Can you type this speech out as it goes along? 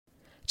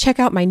Check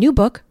out my new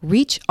book,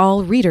 Reach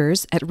All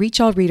Readers, at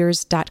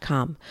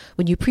reachallreaders.com.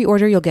 When you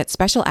pre-order, you'll get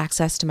special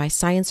access to my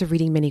Science of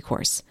Reading mini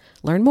course.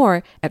 Learn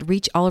more at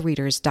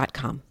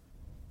reachallreaders.com.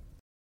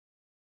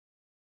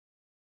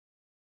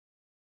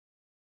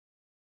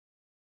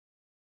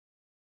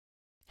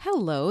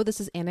 Hello,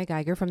 this is Anna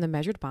Geiger from The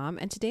Measured Mom,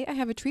 and today I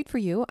have a treat for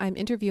you. I'm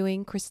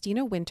interviewing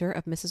Christina Winter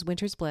of Mrs.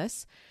 Winter's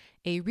Bliss,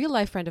 a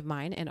real-life friend of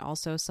mine and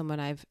also someone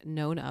I've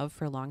known of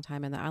for a long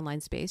time in the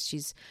online space.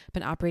 She's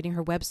been operating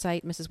her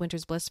website, Mrs.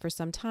 Winter's Bliss, for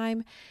some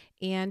time,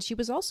 and she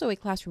was also a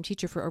classroom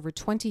teacher for over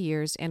 20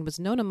 years and was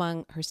known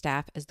among her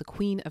staff as the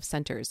Queen of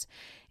Centers.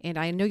 And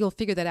I know you'll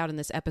figure that out in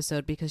this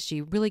episode because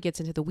she really gets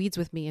into the weeds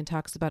with me and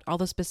talks about all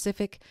the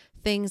specific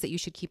things that you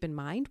should keep in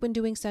mind when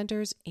doing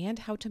centers and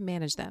how to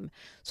manage them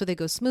so they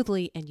go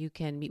smoothly and you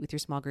can meet with your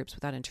small groups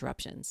without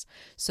interruptions.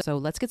 So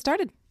let's get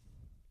started.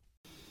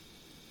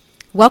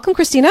 Welcome,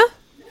 Christina.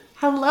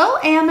 Hello,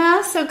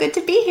 Anna. So good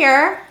to be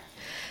here.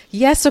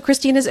 Yes, so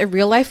Christina's a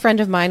real-life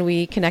friend of mine.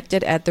 We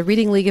connected at the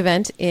Reading League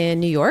event in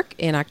New York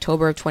in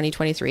October of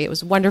 2023. It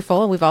was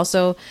wonderful.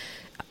 And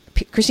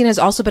Christina has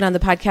also been on the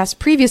podcast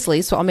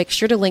previously, so I'll make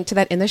sure to link to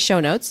that in the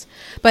show notes.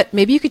 But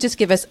maybe you could just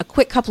give us a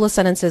quick couple of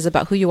sentences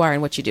about who you are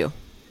and what you do.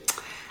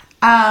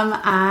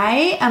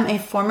 I am a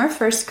former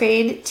first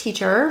grade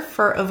teacher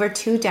for over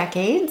 2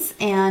 decades,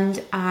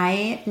 and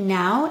I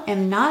now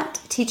am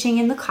not teaching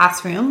in the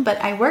classroom, but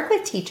I work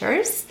with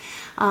teachers,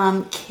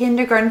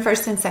 kindergarten,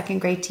 first and second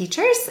grade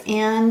teachers,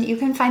 and you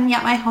can find me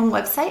at my home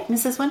website,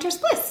 Mrs. Winter's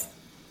Bliss.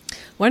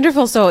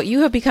 Wonderful. So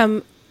you have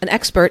become an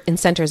expert in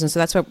centers, and so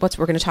that's what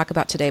we're going to talk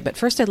about today. But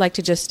first, I'd like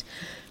to just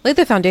lay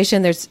the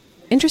foundation.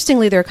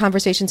 Interestingly, there are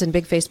conversations in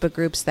big Facebook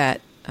groups that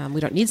we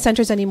don't need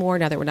centers anymore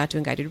now that we're not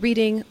doing guided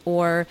reading,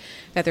 or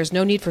that there's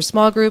no need for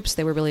small groups.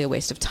 They were really a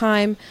waste of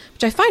time,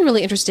 which I find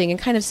really interesting and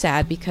kind of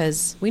sad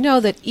because we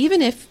know that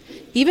even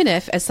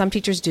if, as some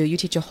teachers do, you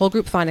teach a whole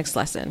group phonics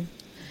lesson,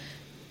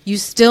 you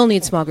still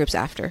need small groups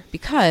after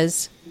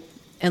because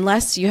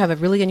unless you have a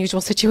really unusual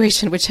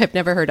situation, which I've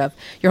never heard of,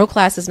 your whole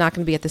class is not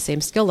going to be at the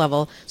same skill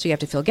level. So you have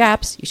to fill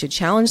gaps. You should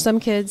challenge some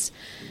kids.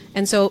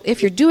 And so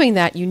if you're doing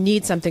that, you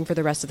need something for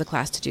the rest of the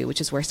class to do,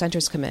 which is where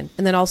centers come in.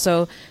 And then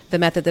also the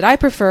method that I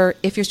prefer,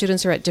 if your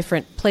students are at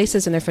different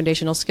places in their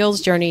foundational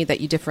skills journey,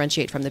 that you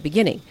differentiate from the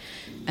beginning.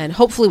 And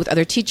hopefully with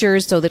other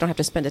teachers, so they don't have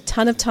to spend a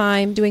ton of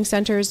time doing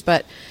centers.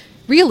 But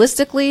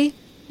realistically,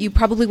 you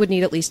probably would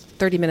need at least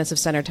 30 minutes of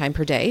center time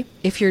per day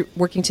if you're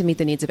working to meet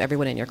the needs of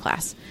everyone in your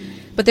class.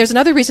 But there's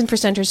another reason for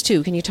centers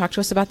too. Can you talk to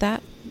us about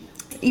that?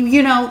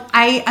 You know,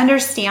 I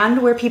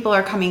understand where people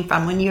are coming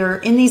from when you're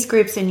in these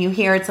groups and you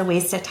hear it's a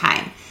waste of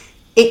time.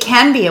 It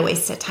can be a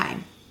waste of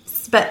time.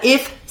 But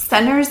if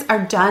centers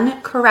are done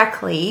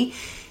correctly,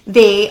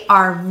 they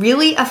are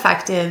really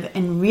effective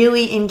and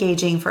really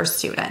engaging for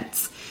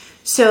students.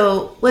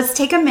 So let's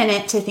take a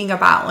minute to think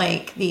about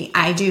like the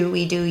I do,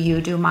 we do,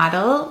 you do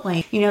model,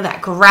 that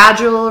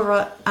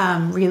gradual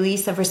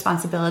release of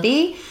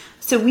responsibility.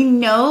 So we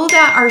know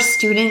that our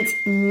students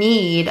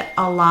need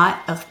a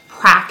lot of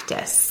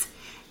practice.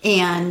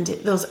 And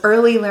those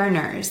early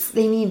learners,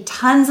 they need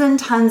tons and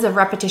tons of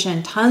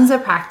repetition, tons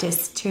of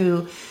practice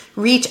to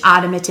reach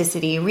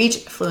automaticity, reach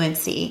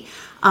fluency.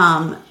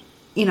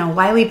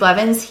 Wiley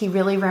Blevins, he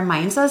really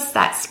reminds us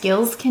that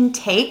skills can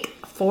take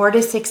 4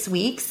 to 6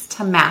 weeks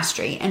to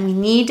mastery, and we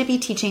need to be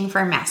teaching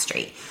for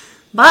mastery.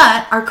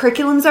 But our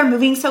curriculums are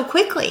moving so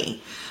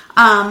quickly.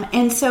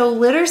 And so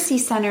literacy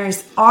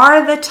centers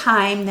are the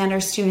time that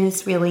our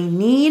students really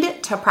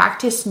need to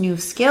practice new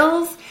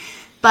skills,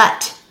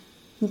 but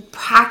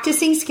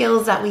practicing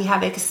skills that we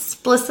have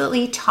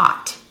explicitly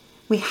taught.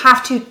 We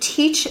have to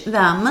teach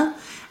them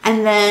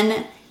and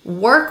then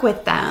work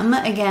with them.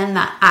 Again,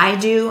 that I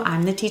do,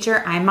 I'm the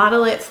teacher, I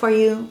model it for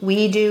you.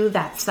 We do,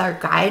 that's our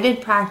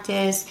guided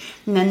practice.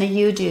 And then the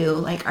you do,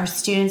 like our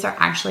students are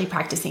actually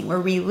practicing. We're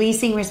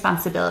releasing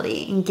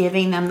responsibility and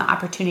giving them the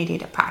opportunity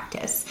to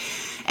practice.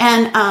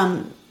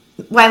 And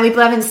Wiley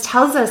Blevins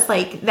tells us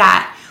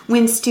that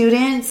when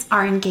students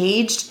are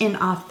engaged in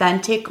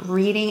authentic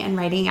reading and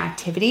writing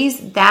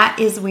activities, that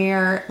is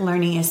where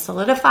learning is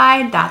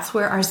solidified. That's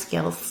where our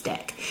skills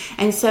stick.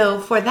 And so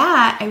for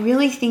that, I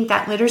really think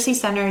that literacy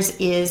centers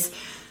is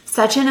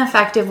such an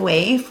effective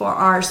way for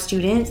our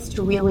students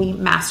to really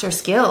master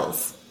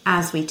skills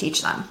as we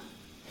teach them.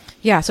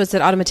 Yeah, so it's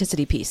that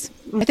automaticity piece.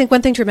 I think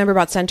one thing to remember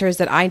about centers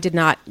that I did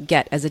not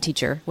get as a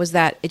teacher was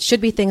that it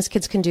should be things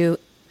kids can do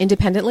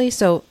independently.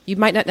 So you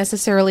might not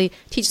necessarily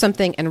teach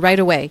something and right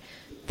away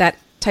that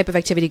type of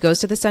activity goes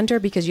to the center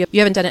because you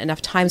haven't done it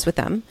enough times with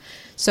them.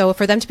 So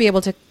for them to be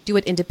able to do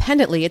it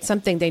independently, it's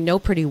something they know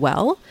pretty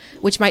well,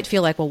 which might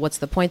feel like, well, what's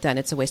the point then?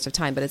 It's a waste of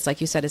time. But it's like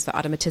you said, it's the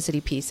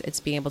automaticity piece. It's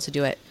being able to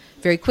do it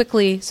very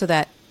quickly so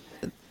that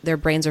their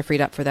brains are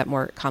freed up for that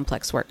more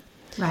complex work.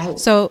 Right.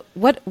 So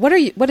what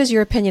is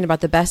your opinion about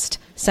the best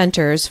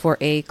centers for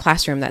a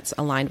classroom that's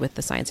aligned with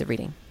the science of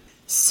reading?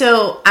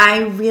 So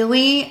I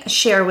really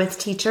share with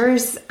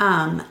teachers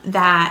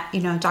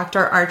that,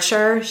 Dr.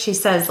 Archer, she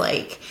says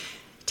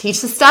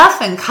teach the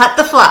stuff and cut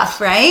the fluff,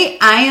 right?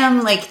 I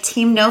am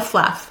team no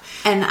fluff.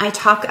 And I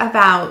talk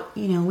about,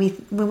 we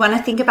want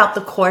to think about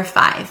the core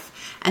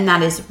 5, and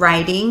that is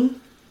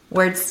writing,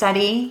 word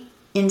study,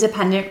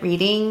 independent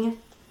reading,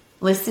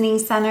 listening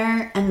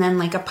center, and then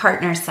like a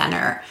partner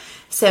center.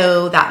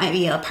 So that might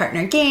be a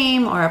partner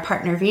game or a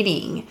partner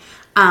reading.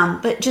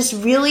 But just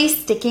really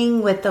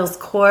sticking with those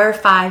core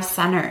 5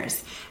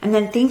 centers, and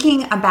then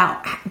thinking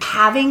about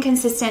having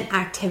consistent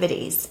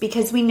activities,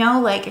 because we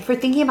know, like, if we're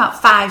thinking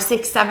about 5,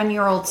 6,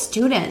 7-year-old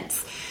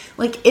students,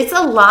 like, it's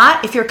a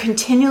lot if you're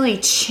continually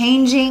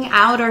changing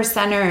out our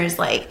centers.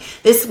 Like,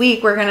 this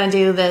week we're going to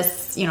do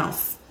this,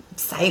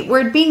 sight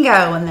word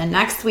bingo, and then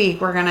next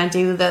week we're going to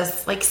do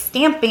this like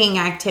stamping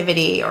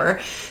activity or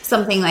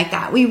something like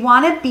that. We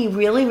want to be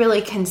really,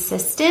 really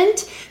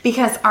consistent,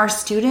 because our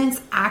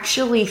students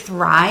actually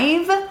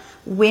thrive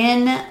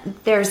when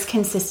there's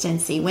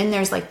consistency, when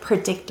there's like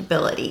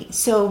predictability.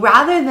 So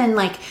rather than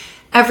like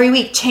every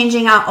week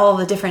changing out all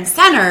the different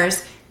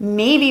centers,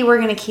 maybe we're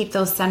going to keep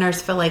those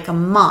centers for like a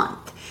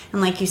month.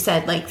 And like you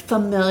said, like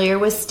familiar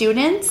with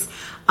students,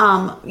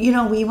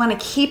 we want to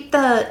keep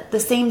the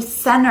same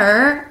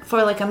center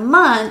for like a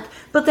month,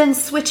 but then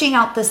switching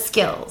out the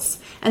skills.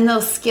 And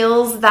those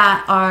skills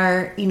that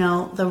are,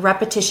 the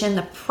repetition,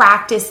 the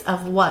practice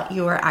of what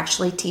you are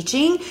actually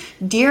teaching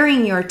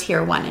during your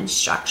tier 1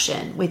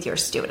 instruction with your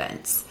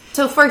students.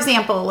 So for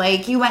example,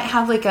 like you might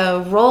have like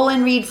a roll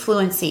and read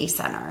fluency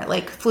center,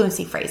 like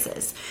fluency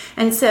phrases.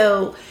 And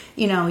so,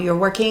 you're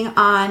working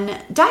on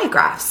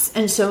diagraphs.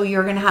 And so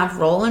you're going to have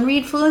roll and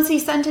read fluency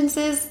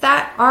sentences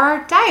that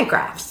are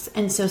diagraphs.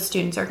 And so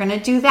students are going to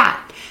do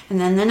that. And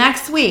then the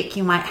next week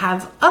you might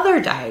have other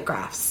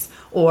diagraphs.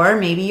 Or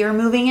maybe you're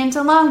moving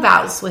into long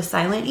vowels with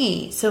silent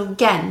E. So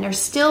again,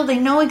 they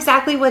know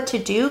exactly what to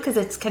do because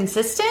it's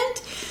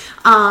consistent.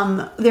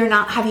 They're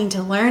not having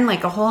to learn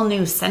like a whole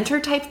new center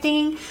type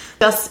thing,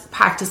 just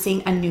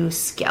practicing a new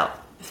skill,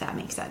 if that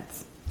makes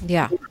sense.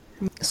 Yeah.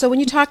 So when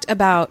you talked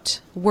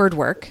about word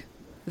work,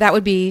 that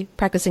would be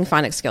practicing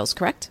phonics skills,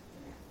 correct?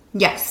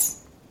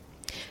 Yes.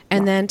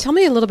 And then tell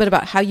me a little bit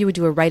about how you would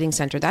do a writing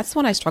center. That's the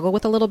one I struggle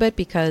with a little bit,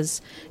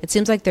 because it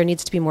seems like there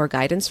needs to be more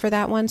guidance for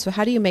that one. So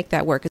how do you make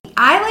that work?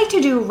 I like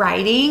to do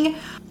writing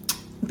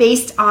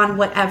based on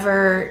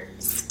whatever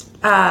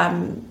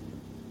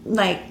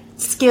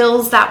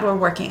skills that we're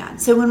working on.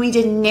 So when we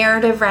did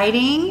narrative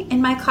writing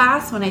in my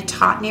class, when I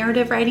taught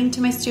narrative writing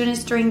to my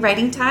students during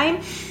writing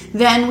time,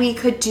 then we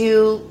could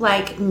do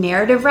like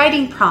narrative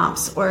writing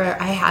prompts, or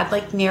I had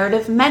like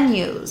narrative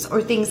menus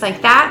or things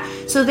like that,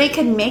 so they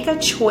could make a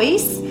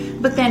choice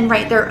but then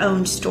write their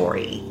own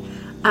story.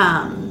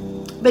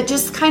 But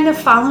just kind of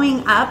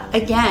following up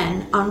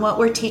again on what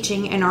we're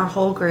teaching in our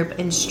whole group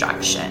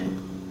instruction.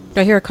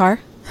 Do I hear a car?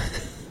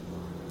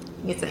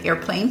 It's an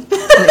airplane.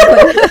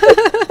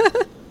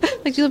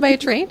 Like, do you live by a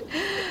train?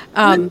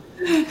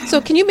 So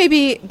can you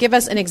maybe give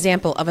us an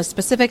example of a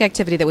specific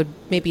activity that would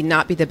maybe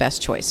not be the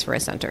best choice for a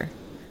center?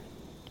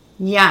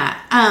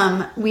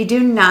 Yeah. We do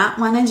not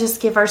want to just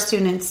give our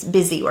students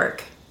busy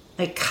work.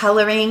 Like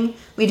coloring,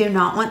 we do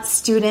not want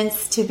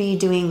students to be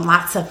doing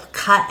lots of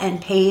cut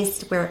and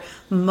paste, where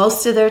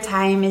most of their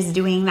time is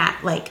doing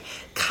that like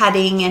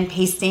cutting and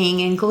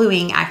pasting and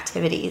gluing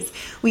activities.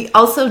 We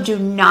also do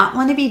not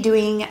want to be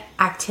doing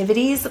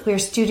activities where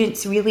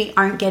students really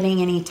aren't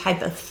getting any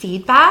type of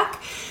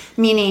feedback.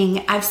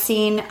 Meaning, I've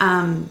seen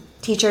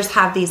teachers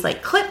have these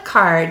like clip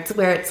cards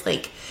where it's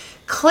like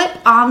clip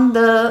on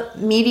the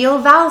medial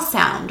vowel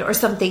sound or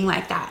something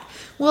like that.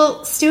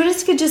 Well,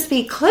 students could just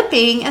be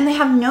clipping and they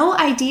have no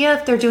idea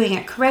if they're doing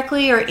it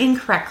correctly or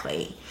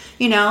incorrectly,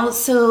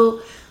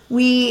 so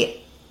we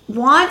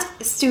want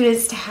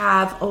students to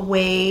have a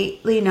way,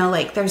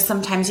 like there's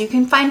sometimes you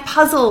can find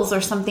puzzles or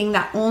something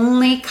that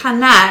only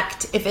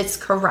connect if it's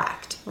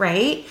correct,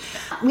 right?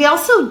 We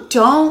also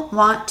don't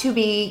want to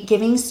be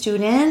giving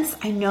students,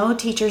 I know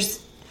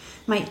teachers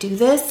might do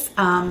this,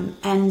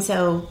 and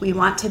so we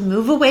want to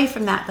move away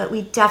from that, but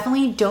we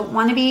definitely don't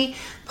want to be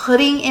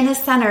putting in a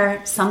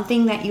center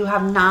something that you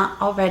have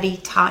not already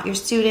taught your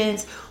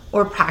students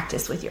or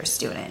practiced with your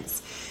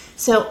students.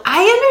 So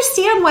I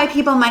understand why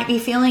people might be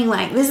feeling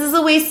like this is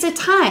a waste of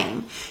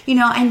time.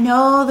 I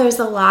know there's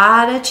a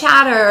lot of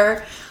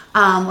chatter.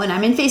 When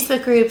I'm in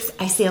Facebook groups,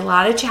 I see a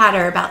lot of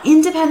chatter about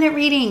independent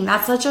reading.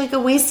 That's such like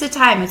a waste of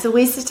time. It's a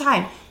waste of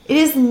time. It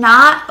is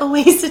not a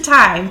waste of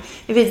time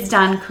if it's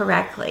done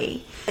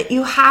correctly.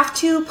 You have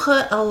to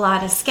put a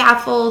lot of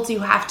scaffolds. You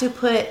have to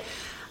put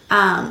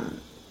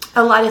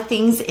a lot of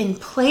things in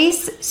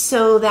place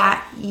so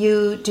that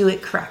you do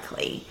it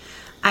correctly.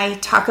 I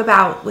talk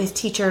about with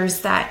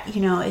teachers that,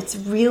 it's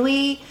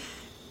really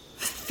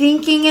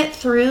thinking it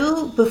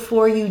through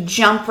before you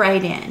jump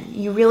right in.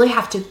 You really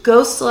have to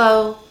go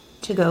slow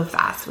to go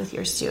fast with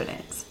your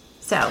students.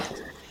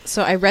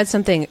 So I read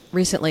something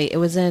recently. It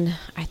was in,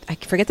 I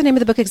forget the name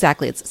of the book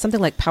exactly. It's something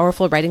like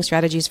Powerful Writing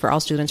Strategies for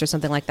All Students or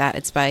something like that.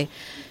 It's by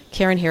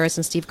Karen Harris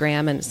and Steve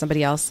Graham and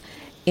somebody else.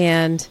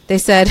 And they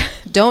said,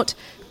 don't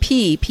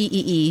pee,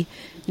 P-E-E,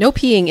 no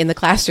peeing in the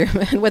classroom.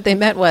 And what they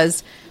meant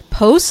was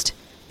post,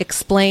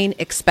 explain,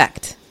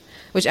 expect,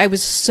 which I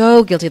was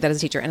so guilty of that as a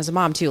teacher and as a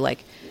mom too.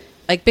 Like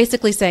Like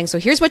basically saying, so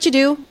here's what you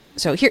do.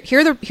 So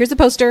here's the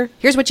poster.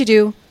 Here's what you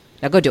do.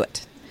 Now go do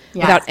it.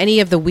 Yes. Without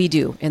any of the we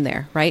do in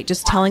there, right?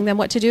 Just telling them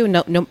what to do.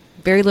 No,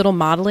 very little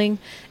modeling,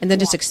 and then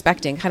just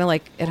expecting, kind of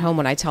like at home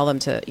when I tell them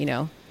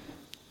to,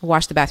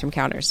 wash the bathroom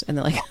counters, and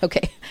they're like,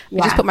 okay,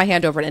 I just put my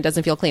hand over it and it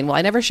doesn't feel clean. Well,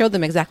 I never showed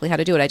them exactly how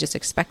to do it. I just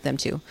expect them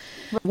to.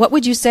 What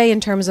would you say in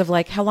terms of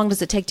like, how long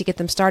does it take to get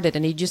them started?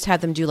 And you just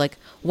had them do like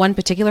one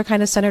particular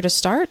kind of center to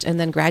start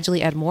and then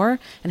gradually add more.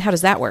 And how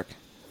does that work?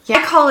 Yeah,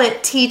 I call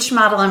it teach,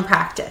 model, and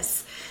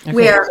practice,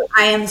 where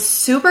I am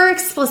super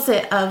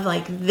explicit of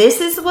like, this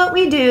is what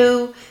we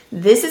do.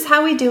 This is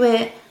how we do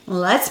it.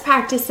 Let's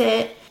practice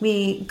it.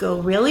 We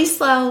go really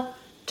slow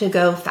to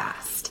go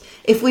fast.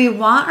 If we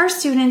want our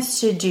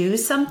students to do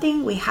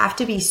something, we have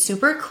to be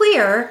super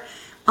clear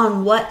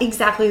on what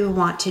exactly we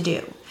want to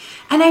do.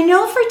 And I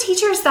know for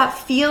teachers that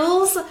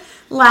feels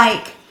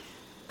like,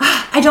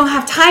 I don't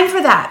have time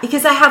for that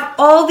because I have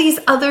all these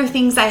other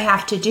things I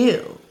have to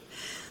do.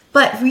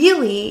 But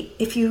really,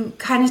 if you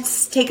kind of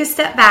take a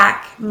step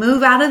back,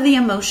 move out of the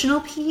emotional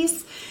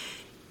piece,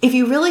 if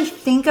you really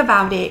think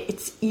about it,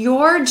 it's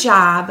your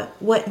job.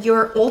 What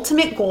your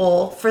ultimate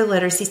goal for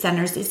literacy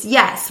centers is,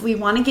 yes, we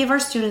want to give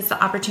our students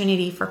the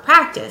opportunity for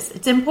practice.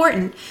 It's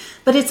important,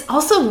 but it's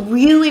also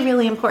really,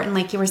 really important,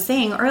 like you were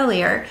saying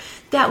earlier,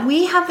 that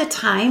we have the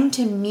time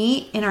to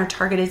meet in our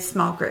targeted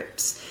small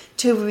groups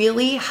to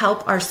really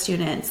help our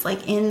students,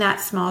 like in that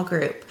small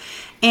group.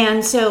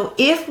 And so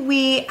if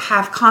we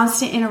have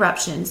constant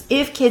interruptions,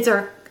 if kids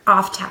are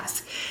off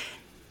task,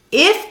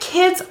 if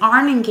kids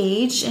aren't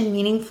engaged in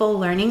meaningful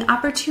learning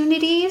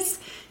opportunities,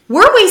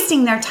 we're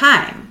wasting their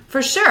time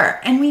for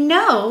sure. And we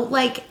know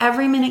like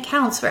every minute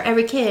counts for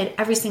every kid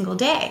every single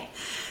day.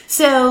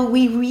 So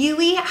we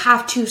really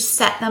have to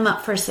set them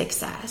up for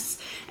success.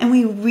 And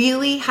we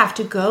really have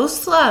to go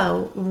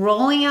slow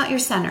rolling out your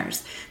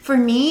centers. For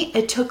me,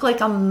 it took like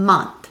a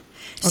month.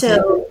 Okay.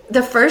 So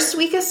the first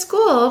week of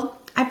school,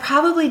 I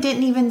probably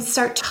didn't even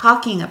start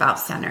talking about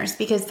centers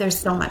because there's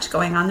so much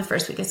going on the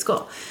first week of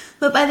school.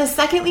 But by the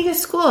second week of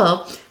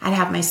school, I'd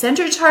have my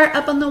center chart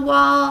up on the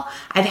wall.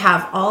 I'd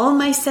have all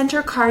my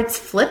center cards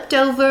flipped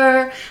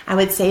over. I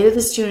would say to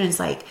the students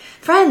like,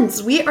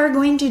 friends, we are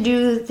going to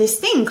do this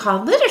thing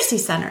called literacy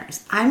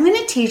centers. I'm going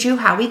to teach you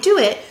how we do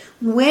it.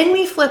 When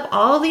we flip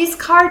all these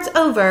cards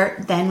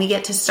over, then we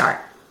get to start.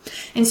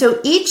 And so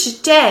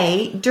each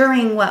day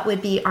during what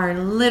would be our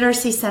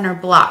literacy center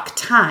block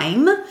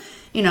time,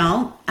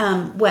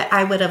 what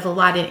I would have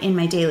allotted in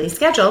my daily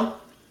schedule,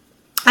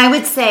 I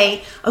would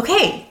say,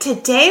 okay,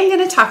 today I'm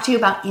going to talk to you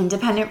about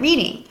independent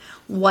reading.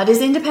 What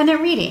is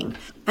independent reading?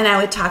 And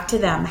I would talk to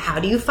them, how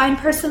do you find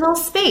personal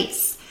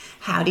space?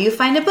 How do you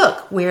find a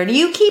book? Where do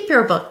you keep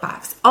your book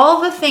box?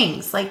 All the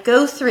things, like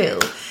go through.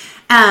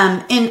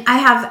 And I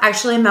have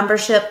actually a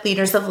membership,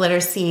 Leaders of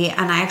Literacy,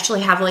 and I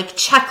actually have like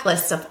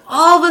checklists of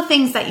all the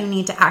things that you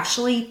need to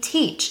actually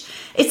teach.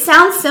 It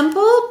sounds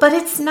simple, but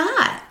it's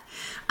not.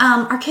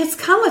 Our kids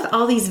come with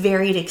all these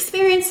varied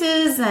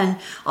experiences and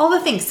all the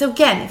things. So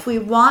again, if we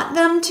want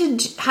them to,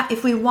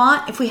 if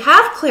we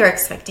have clear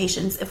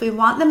expectations, if we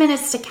want the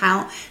minutes to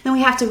count, then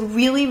we have to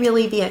really,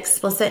 really be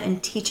explicit in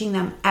teaching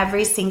them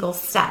every single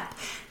step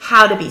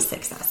how to be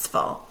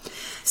successful.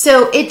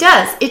 So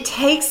it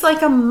takes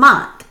like a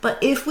month, but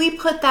if we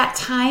put that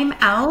time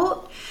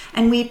out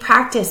and we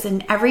practice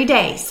in every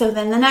day, so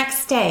then the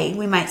next day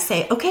we might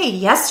say, okay,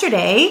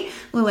 yesterday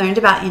we learned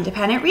about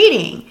independent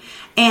reading.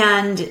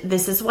 And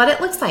this is what it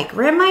looks like.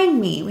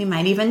 Remind me. We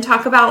might even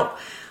talk about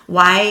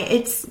why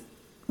it's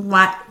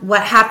what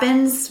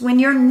happens when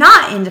you're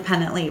not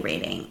independently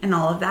reading and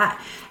all of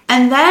that.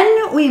 And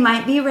then we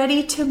might be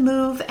ready to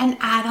move and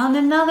add on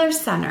another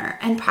center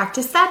and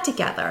practice that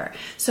together.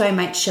 So I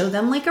might show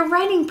them like a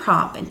writing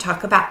prompt and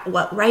talk about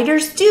what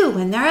writers do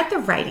when they're at the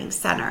writing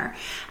center.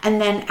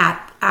 And then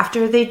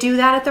after they do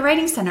that at the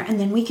writing center, and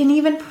then we can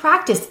even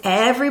practice.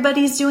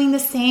 Everybody's doing the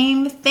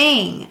same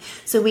thing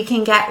so we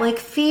can get like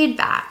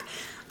feedback.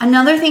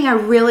 Another thing I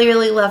really,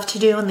 really love to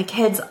do, and the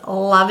kids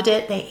loved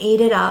it, they ate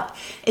it up,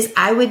 is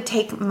I would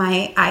take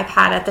my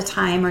iPad at the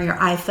time or your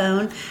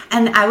iPhone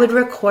and I would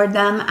record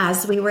them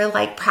as we were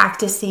like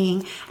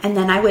practicing, and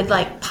then I would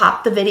like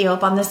pop the video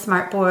up on the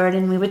smartboard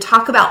and we would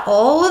talk about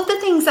all of the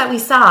things that we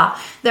saw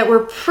that were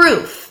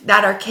proof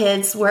that our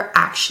kids were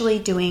actually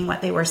doing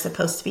what they were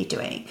supposed to be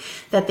doing,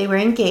 that they were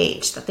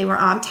engaged, that they were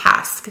on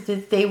task,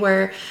 that they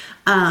were,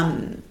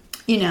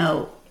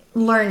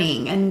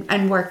 learning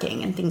and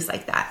working and things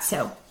like that.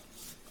 So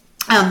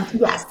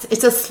yes,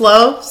 it's a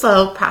slow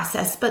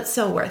process, but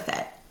so worth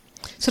it.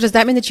 So does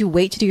that mean that you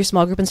wait to do your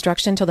small group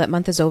instruction until that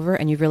month is over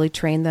and you've really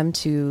trained them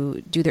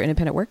to do their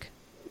independent work?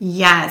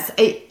 Yes,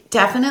 I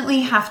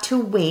definitely have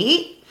to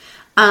wait.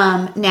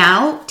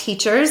 Now,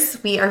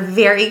 teachers, we are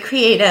very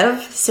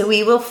creative, so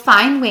we will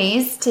find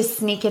ways to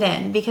sneak it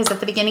in, because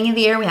at the beginning of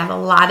the year, we have a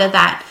lot of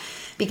that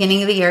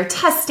beginning of the year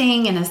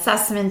testing and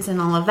assessments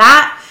and all of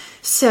that.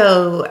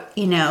 So,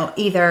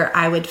 either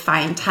I would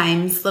find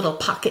times, little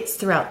pockets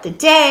throughout the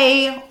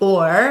day,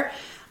 or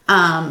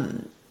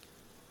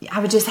I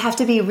would just have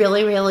to be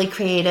really, really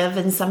creative.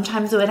 And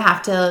sometimes I would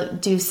have to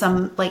do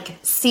some like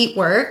seat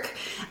work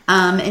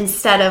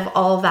instead of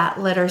all that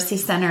literacy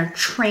center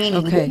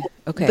training.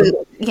 Okay.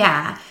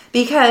 Yeah,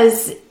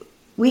 because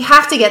we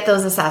have to get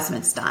those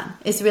assessments done.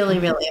 It's really,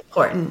 really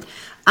important.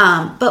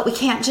 But we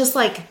can't just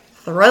like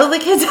throw the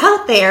kids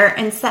out there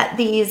and set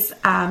these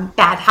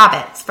bad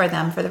habits for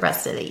them for the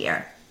rest of the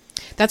year.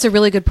 That's a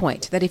really good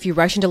point, that if you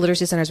rush into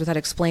literacy centers without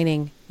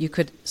explaining, you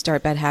could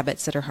start bad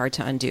habits that are hard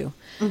to undo.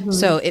 Mm-hmm.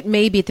 So it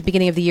may be at the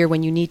beginning of the year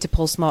when you need to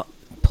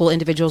pull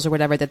individuals or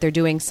whatever, that they're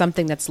doing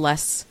something that's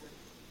less,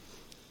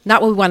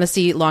 not what we want to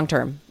see long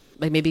term,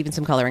 like maybe even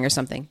some coloring or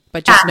something,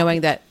 but just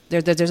knowing that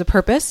there's a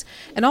purpose.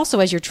 And also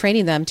as you're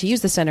training them to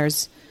use the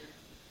centers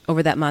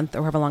over that month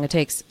or however long it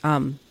takes,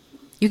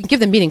 you can give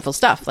them meaningful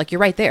stuff. Like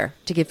you're right there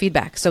to give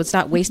feedback. So it's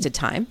not wasted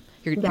time.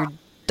 You're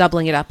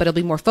doubling it up, but it'll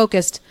be more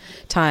focused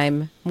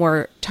time,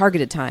 more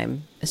targeted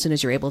time as soon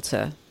as you're able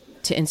to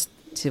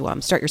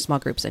start your small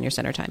groups and your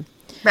center time.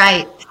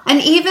 Right.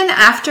 And even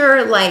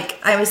after, like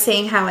I was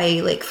saying, how I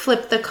like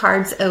flip the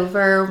cards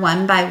over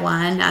one by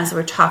one as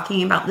we're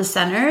talking about the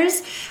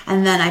centers,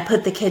 and then I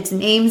put the kids'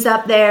 names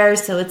up there.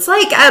 So it's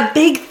like a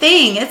big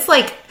thing. It's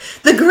like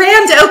the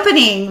grand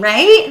opening,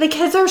 right? The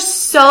kids are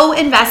so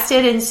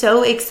invested and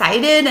so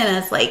excited. And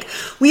it's like,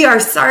 we are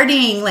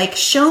starting, like,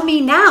 show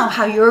me now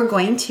how you're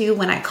going to,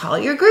 when I call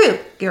your group,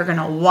 you're going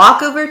to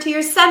walk over to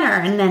your center.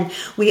 And then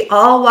we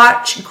all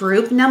watch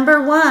group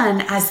number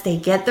one as they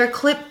get their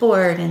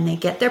clipboard and they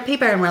get their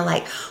paper. And we're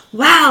like,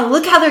 wow,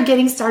 look how they're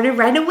getting started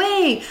right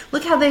away.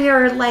 Look how they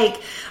are like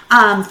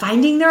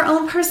finding their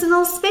own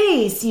personal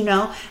space, you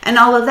know, and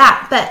all of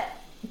that. But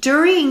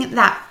during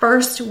that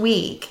first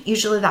week,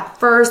 usually that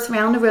first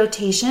round of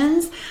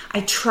rotations,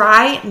 I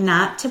try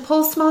not to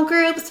pull small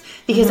groups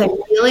because I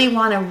really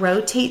want to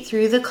rotate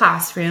through the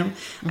classroom.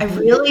 I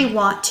really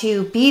want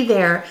to be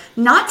there,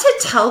 not to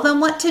tell them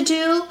what to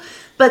do,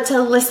 but to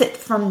elicit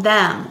from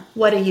them,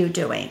 what are you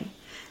doing?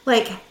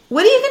 Like,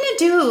 what are you going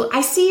to do?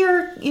 I see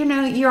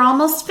you're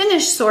almost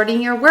finished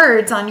sorting your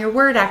words on your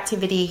word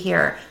activity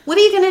here. What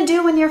are you going to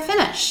do when you're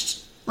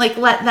finished? Like,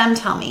 let them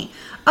tell me.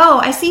 Oh,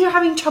 I see you're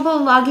having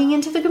trouble logging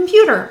into the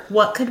computer.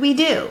 What could we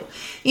do?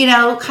 You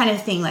know, kind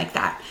of thing like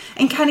that.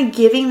 And kind of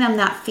giving them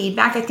that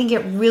feedback. I think it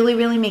really,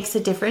 really makes a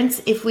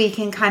difference if we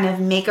can kind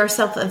of make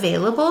ourselves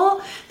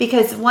available.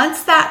 Because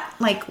once that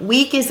like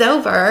week is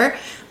over,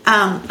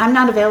 I'm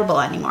not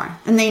available anymore.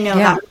 And they know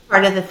that's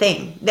part of the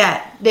thing.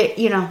 That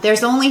you know,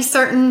 there's only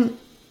certain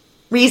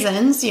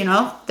reasons, you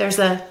know, there's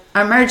a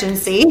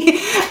emergency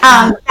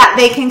that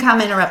they can come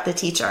interrupt the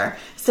teacher.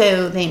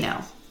 So they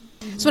know.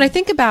 So when I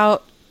think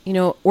about, you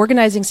know,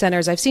 organizing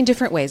centers, I've seen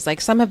different ways.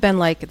 Like some have been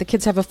like the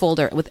kids have a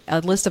folder with a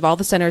list of all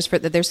the centers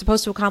that they're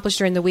supposed to accomplish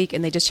during the week,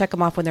 and they just check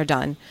them off when they're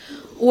done.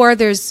 Or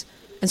and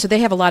so they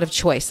have a lot of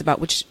choice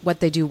about what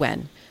they do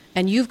when.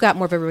 And you've got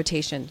more of a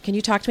rotation. Can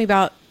you talk to me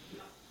about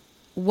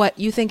what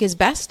you think is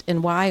best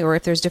and why, or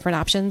if there's different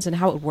options and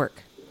how it would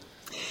work?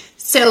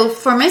 So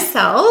for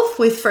myself,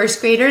 with first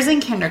graders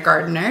and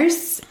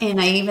kindergartners, and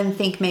I even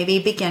think maybe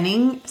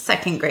beginning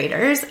second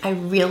graders, I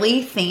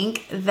really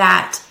think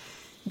that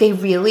they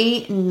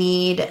really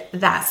need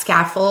that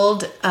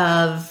scaffold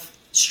of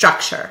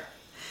structure.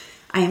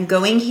 I am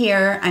going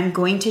here, I'm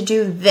going to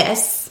do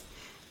this,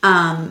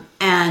 and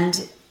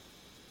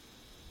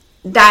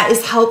that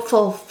is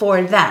helpful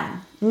for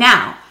them.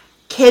 Now,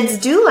 kids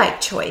do like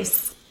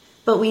choice,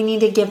 but we need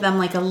to give them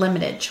like a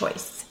limited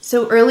choice.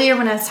 So earlier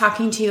when I was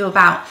talking to you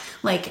about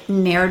like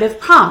narrative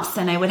prompts,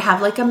 and I would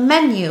have like a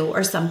menu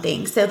or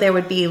something. So there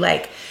would be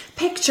like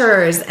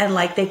pictures, and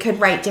like they could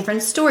write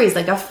different stories,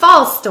 like a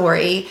fall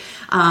story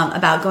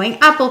about going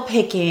apple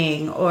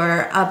picking,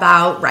 or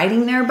about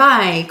riding their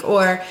bike,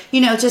 or, you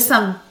know, just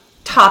some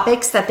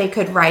topics that they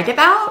could write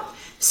about.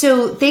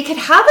 So they could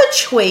have a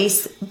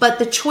choice, but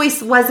the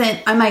choice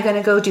wasn't, am I going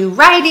to go do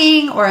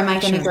writing or am I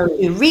going to go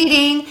do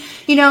reading?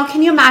 You know,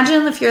 can you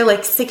imagine if you're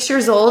like 6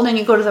 years old and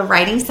you go to the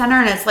writing center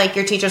and it's like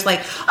your teacher's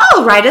like,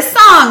 oh, write a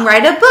song,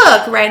 write a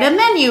book, write a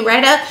menu,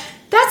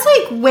 that's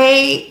like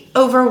way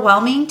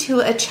overwhelming to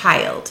a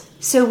child.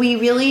 So we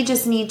really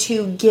just need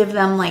to give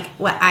them like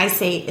what I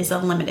say is a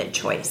limited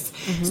choice.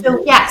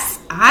 So yes,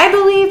 I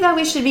believe that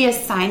we should be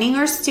assigning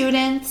our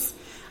students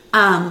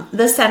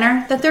the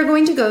center that they're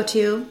going to go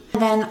to,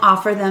 and then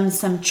offer them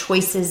some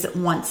choices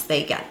once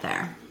they get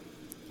there.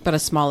 But a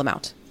small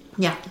amount.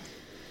 Yeah.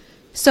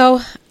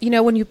 So, you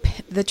know,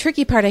 the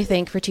tricky part, I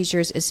think, for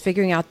teachers is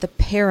figuring out the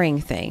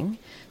pairing thing.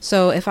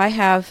 So if I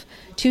have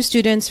two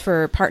students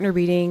for partner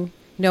reading,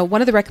 you know,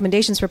 one of the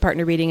recommendations for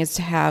partner reading is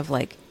to have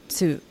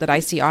that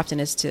I see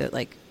often is to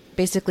like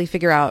basically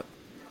figure out,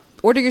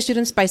 order your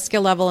students by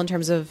skill level in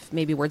terms of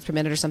maybe words per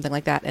minute or something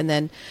like that. And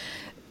then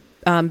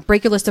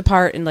break your list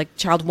apart, and like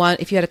child 1,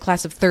 if you had a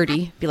class of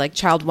 30, be like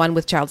child 1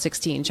 with child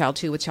 16, child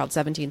 2 with child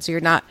 17. So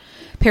you're not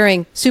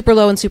pairing super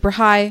low and super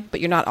high, but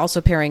you're not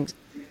also pairing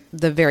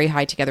the very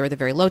high together or the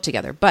very low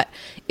together. But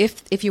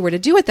if you were to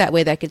do it that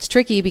way, that gets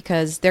tricky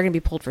because they're going to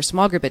be pulled for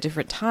small group at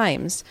different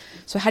times.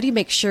 So how do you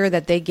make sure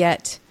that they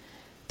get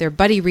their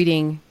buddy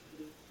reading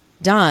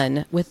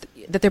done with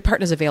that their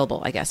partner's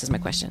available, I guess is my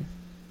question.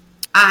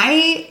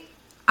 I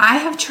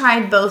have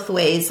tried both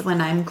ways when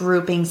I'm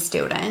grouping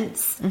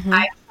students.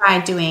 I've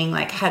tried doing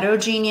like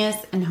heterogeneous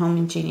and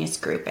homogeneous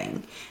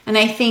grouping. And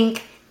I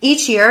think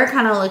each year I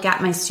kind of look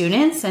at my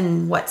students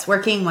and what's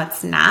working,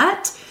 what's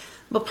not.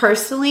 But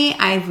personally,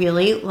 I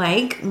really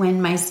like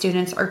when my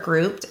students are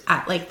grouped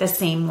at like the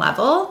same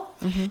level.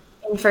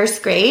 In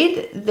first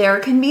grade, there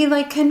can be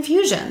like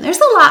confusion. There's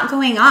a lot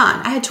going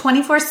on. I had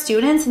 24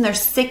 students and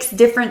there's 6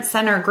 different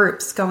center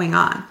groups going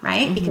on,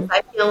 right? Because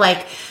I feel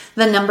like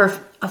the number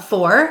of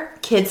 4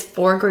 kids,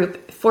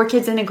 4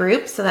 kids in a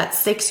group. So that's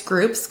 6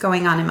 groups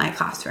going on in my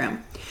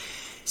classroom.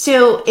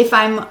 So if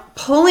I'm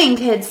pulling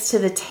kids to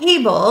the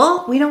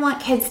table, we don't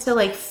want kids to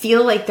like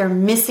feel like they're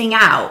missing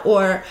out,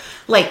 or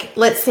like,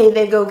 let's say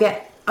they go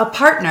get a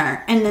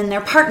partner and then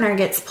their partner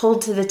gets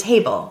pulled to the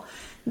table.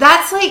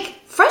 That's like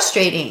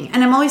frustrating.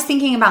 And I'm always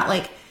thinking about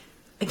like,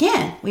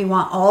 again, we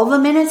want all the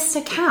minutes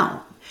to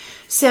count.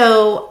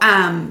 So,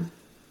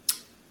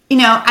 you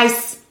know,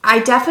 I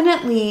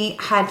definitely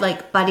had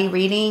like buddy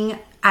reading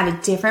at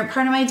a different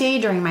part of my day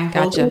during my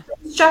whole group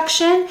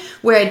instruction,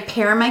 where I'd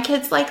pair my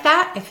kids like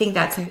that. I think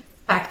that's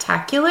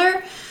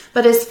spectacular.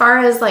 But as far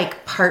as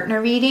like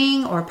partner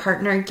reading or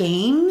partner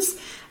games,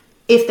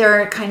 if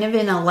they're kind of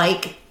in a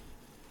like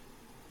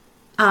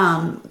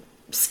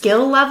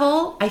skill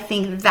level, I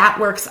think that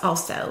works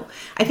also.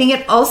 I think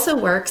it also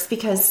works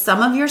because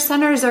some of your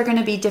centers are going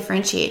to be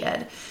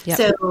differentiated.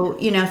 So,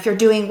 you know, if you're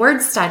doing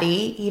word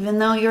study, even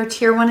though you're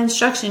tier 1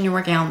 instruction, you're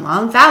working on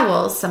long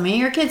vowels, some of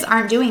your kids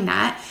aren't doing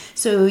that.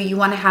 So you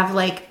want to have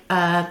like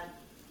a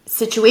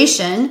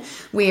situation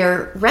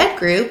where red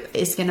group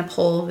is going to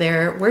pull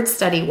their word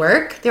study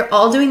work. They're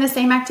all doing the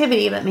same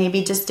activity, but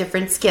maybe just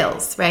different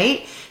skills,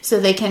 right? So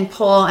they can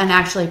pull and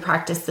actually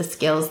practice the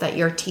skills that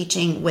you're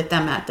teaching with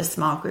them at the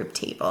small group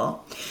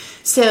table.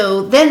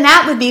 So then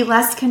that would be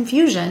less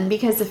confusion,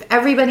 because if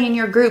everybody in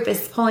your group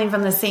is pulling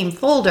from the same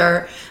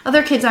folder,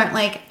 other kids aren't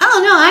like,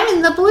 oh no, I'm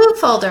in the blue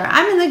folder,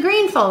 I'm in the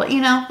green folder,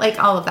 you know,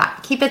 like all of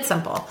that. Keep it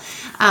simple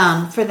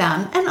for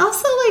them. And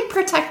also like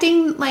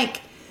protecting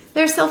like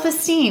their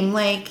self-esteem.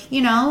 Like,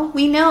 you know,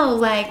 we know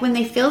like when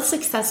they feel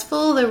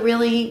successful, they're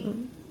really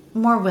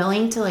more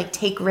willing to like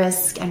take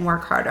risk and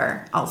work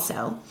harder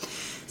also.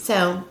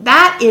 So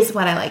that is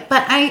what I like.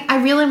 But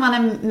I really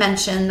want to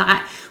mention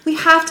that we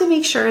have to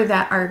make sure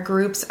that our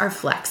groups are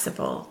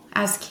flexible.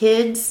 As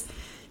kids,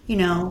 you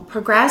know,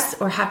 progress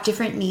or have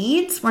different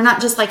needs, we're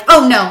not just like,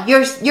 oh no,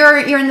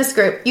 you're in this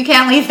group, you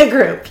can't leave the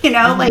group, you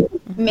know, like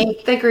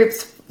make the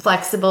groups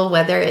flexible,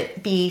 whether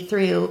it be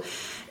through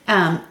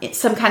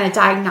some kind of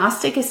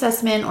diagnostic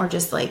assessment or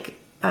just like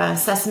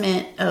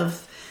assessment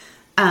of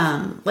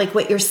like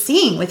what you're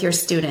seeing with your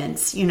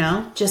students, you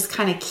know, just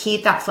kind of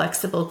keep that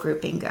flexible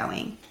grouping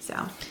going.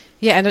 So,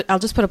 yeah. And I'll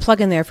just put a plug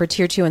in there for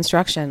tier 2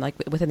 instruction, like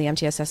within the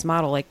MTSS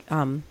model, like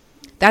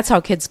that's how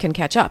kids can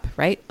catch up,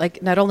 right?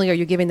 Like not only are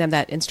you giving them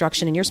that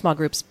instruction in your small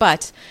groups,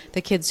 but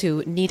the kids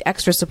who need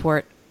extra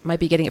support might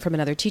be getting it from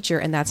another teacher.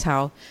 And that's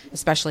how,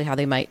 especially how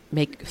they might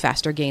make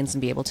faster gains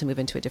and be able to move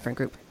into a different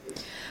group.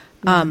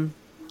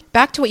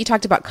 Back to what you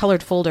talked about,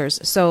 colored folders.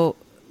 So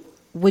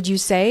would you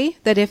say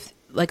that if,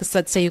 like,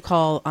 let's say you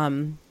call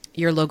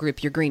your low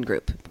group your green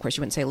group, of course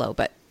you wouldn't say low,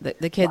 but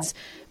the kids,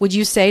 would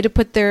you say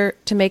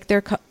to make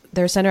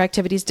their center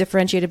activities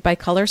differentiated by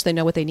color so they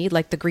know what they need,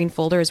 like the green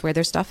folder is where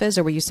their stuff is,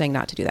 or were you saying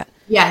not to do that?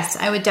 Yes,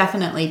 I would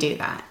definitely do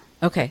that.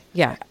 Okay,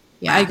 yeah.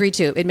 I agree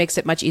too. It makes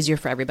it much easier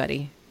for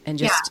everybody. And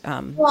just,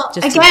 well,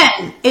 just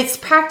again, it's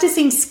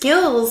practicing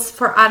skills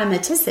for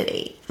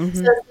automaticity. So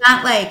it's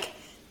not like,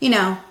 you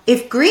know,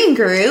 if green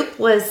group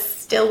was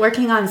still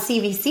working on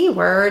CVC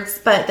words,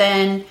 but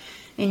then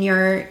in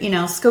your, you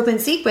know, scope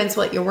and sequence,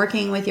 what you're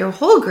working with your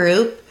whole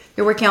group,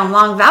 you're working on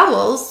long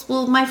vowels.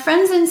 Well, my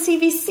friends in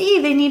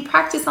CVC, they need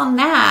practice on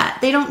that.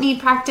 They don't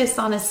need practice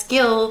on a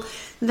skill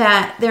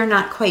that they're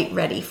not quite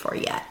ready for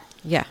yet.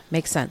 Yeah,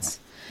 makes sense.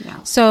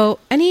 Yeah. So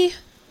any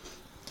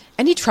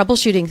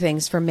troubleshooting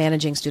things for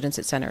managing students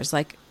at centers,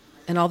 like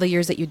in all the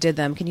years that you did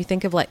them, can you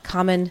think of like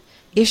common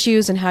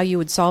issues and how you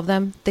would solve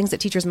them, things that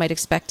teachers might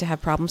expect to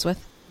have problems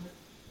with?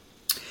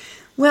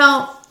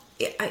 Well,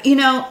 you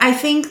know, I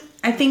think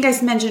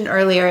I mentioned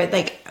earlier,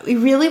 like we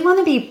really want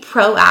to be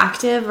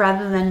proactive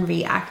rather than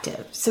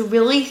reactive. So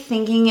really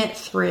thinking it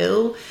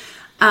through,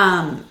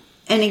 and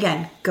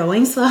again,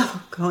 going slow,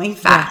 going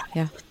fast.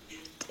 Yeah.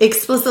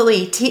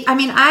 Explicitly,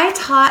 I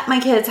taught my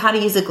kids how to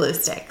use a glue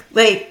stick.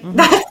 Like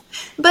that's,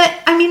 but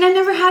I mean, I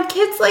never had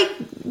kids like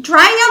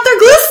drying out their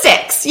glue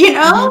sticks, you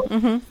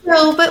know?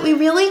 So, but we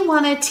really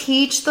want to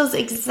teach those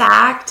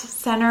exact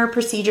center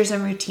procedures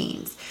and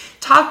routines.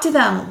 Talk to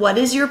them. What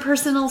is your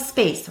personal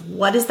space?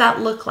 What does that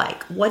look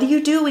like? What do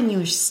you do when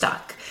you're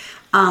stuck?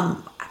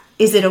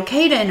 Is it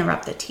okay to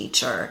interrupt the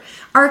teacher?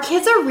 Our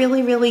kids are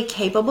really, really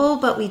capable,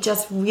 but we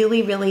just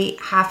really, really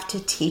have to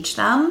teach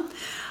them.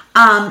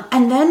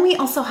 And then we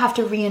also have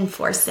to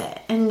reinforce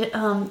it. And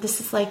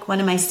this is like one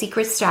of my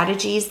secret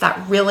strategies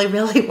that really,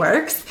 really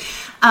works.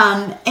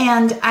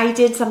 And I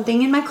did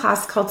something in my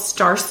class called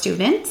Star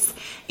Students.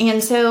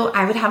 And so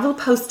I would have a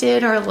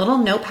Post-it or a little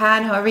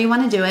notepad, however you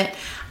want to do it.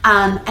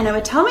 And I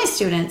would tell my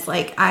students,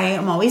 like, I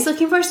am always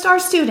looking for star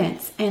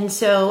students. And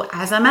so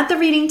as I'm at the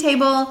reading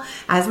table,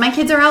 as my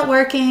kids are out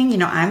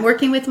working, I'm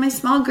working with my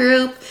small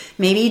group,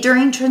 maybe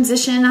during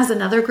transition as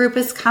another group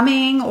is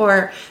coming,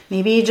 or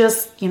maybe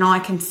just, I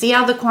can see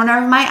out the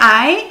corner of my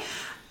eye,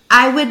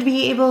 I would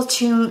be able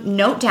to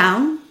note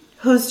down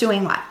who's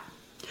doing what.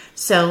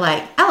 So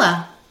like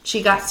Ella,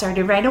 she got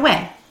started right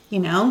away,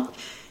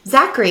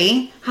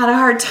 Zachary had a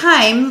hard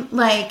time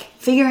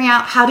figuring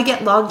out how to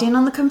get logged in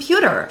on the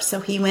computer. So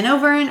he went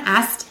over and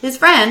asked his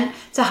friend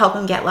to help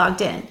him get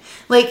logged in.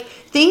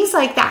 Things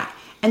like that.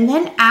 And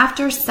then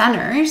after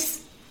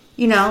centers,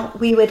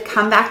 we would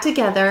come back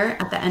together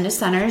at the end of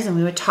centers and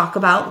we would talk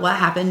about what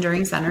happened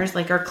during centers,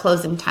 like our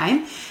closing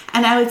time.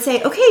 And I would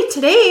say, okay,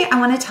 today I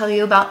want to tell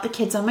you about the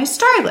kids on my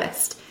star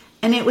list.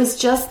 And it was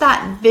just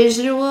that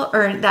visual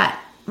or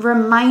that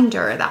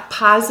reminder, that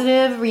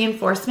positive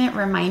reinforcement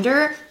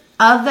reminder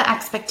of the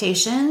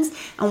expectations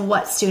and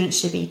what students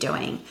should be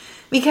doing.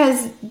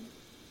 Because,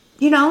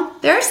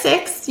 they're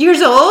 6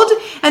 years old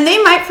and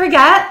they might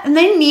forget and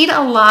they need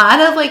a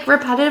lot of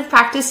repetitive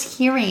practice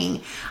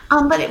hearing.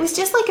 But it was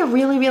just a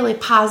really, really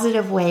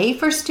positive way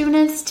for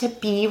students to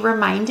be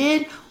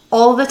reminded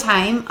all the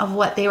time of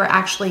what they were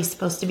actually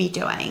supposed to be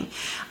doing.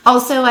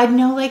 Also, I'd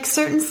know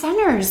certain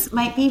centers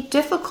might be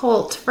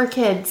difficult for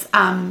kids.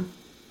 And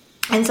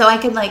so I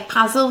could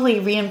positively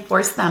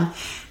reinforce them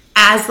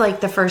as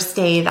the first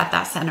day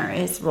that center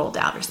is rolled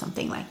out or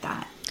something like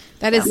that.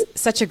 That is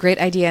such a great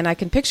idea. And I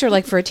can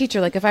picture for a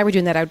teacher, if I were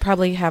doing that, I would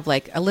probably have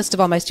a list of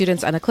all my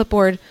students on a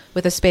clipboard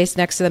with a space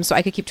next to them so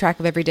I could keep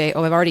track of every day.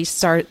 Oh, I've already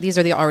these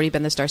are already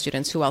been the star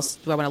students. Who else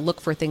do I want to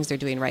look for things they're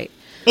doing right?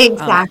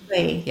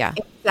 Exactly. Yeah.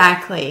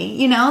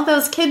 Exactly.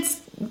 Those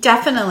kids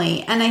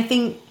definitely. And I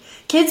think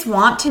kids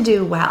want to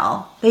do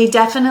well. They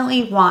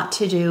definitely want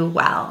to do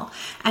well.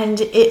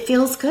 And it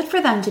feels good for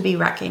them to be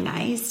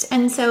recognized.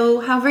 And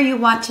so however you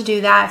want to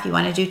do that, if you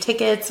want to do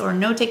tickets or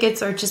no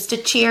tickets or just to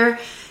cheer,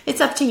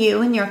 it's up to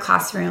you in your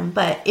classroom.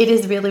 But it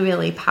is really,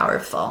 really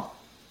powerful.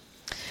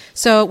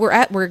 So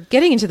we're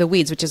getting into the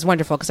weeds, which is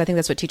wonderful because I think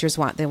that's what teachers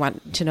want. They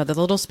want to know the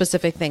little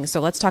specific things. So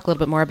let's talk a little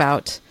bit more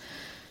about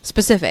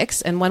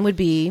specifics. And one would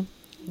be,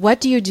 what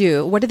do you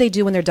do? What do they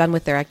do when they're done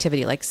with their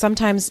activity?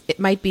 Sometimes it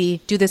might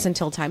be do this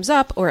until time's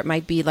up, or it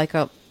might be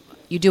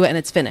you do it and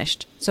it's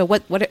finished. So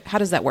how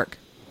does that work?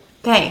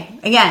 Okay.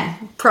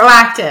 Again,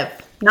 proactive,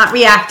 not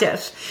reactive.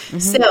 Mm-hmm.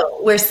 So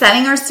we're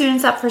setting our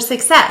students up for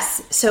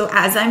success. So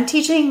as I'm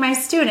teaching my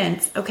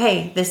students,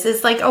 okay, this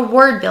is a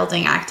word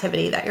building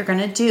activity that you're going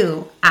to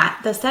do at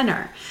the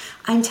center.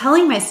 I'm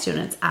telling my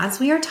students as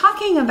we are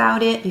talking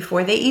about it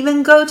before they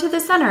even go to the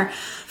center,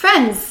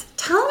 friends,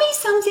 tell me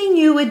something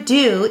you would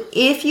do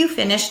if you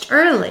finished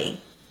early.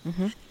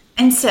 Mm-hmm.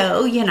 And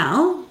so,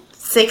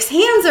 6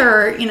 hands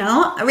are,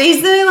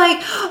 raised. They're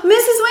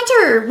Mrs.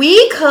 Winter,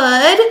 we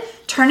could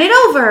turn it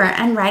over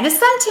and write a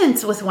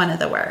sentence with one of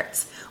the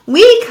words.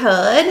 We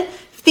could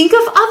think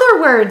of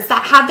other words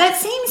that have that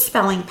same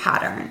spelling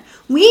pattern.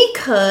 We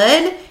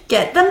could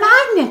get the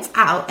magnets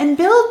out and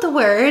build the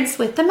words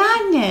with the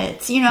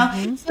magnets,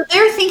 Mm-hmm. So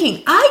they're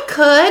thinking, I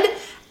could,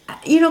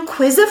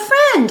 quiz a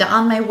friend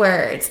on my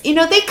words.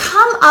 They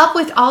come up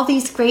with all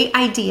these great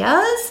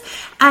ideas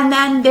and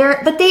then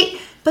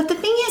but the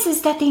thing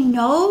is that they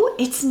know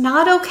it's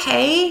not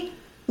okay.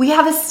 We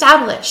have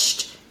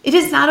established it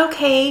is not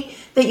okay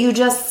that you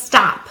just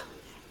stop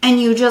and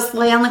you just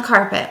lay on the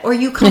carpet or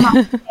you come up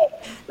and say,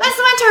 Miss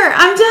Winter,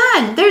 I'm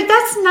done.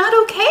 That's not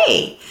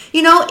okay.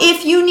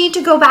 If you need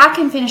to go back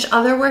and finish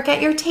other work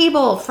at your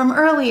table from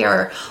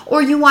earlier,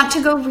 or you want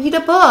to go read a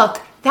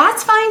book,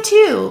 that's fine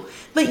too.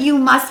 But you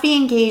must be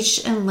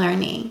engaged in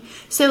learning.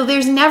 So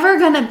there's never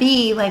going to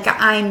be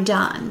I'm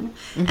done.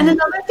 Mm-hmm. And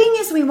another thing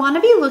is we want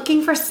to be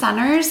looking for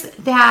centers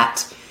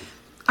that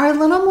are a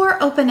little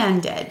more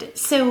open-ended.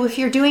 So if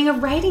you're doing a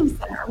writing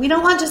center, we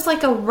don't want just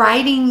a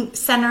writing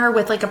center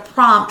with a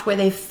prompt where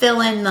they fill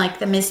in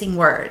the missing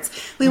words.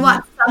 We mm-hmm.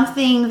 want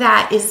something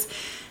that is,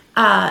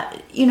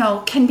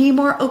 can be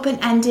more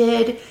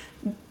open-ended,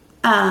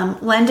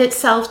 lend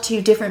itself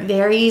to different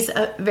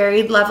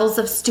varied levels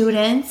of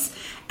students,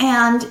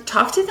 and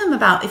talk to them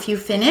about if you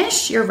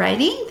finish your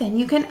writing, then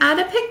you can add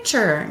a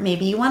picture.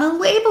 Maybe you want to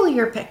label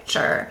your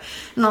picture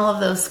and all of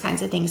those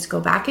kinds of things. Go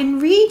back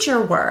and read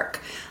your work.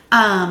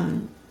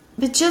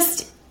 But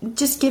just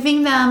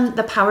giving them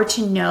the power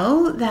to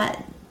know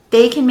that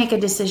they can make a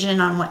decision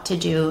on what to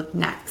do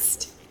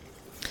next.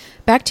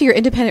 Back to your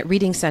independent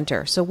reading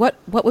center. So what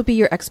would be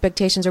your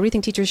expectations, or what do you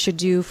think teachers should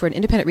do for an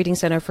independent reading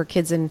center for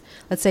kids in,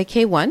 let's say,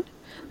 K1,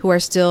 who are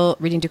still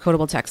reading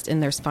decodable text in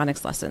their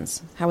phonics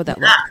lessons? How would that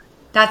look?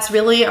 That's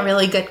really a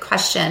really good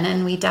question.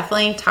 And we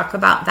definitely talk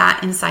about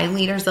that inside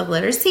Leaders of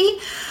Literacy.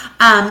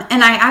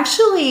 And I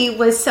actually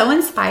was so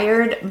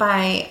inspired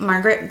by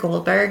Margaret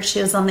Goldberg.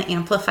 She was on the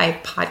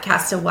Amplified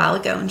podcast a while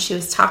ago, and she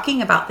was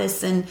talking about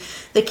this in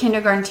the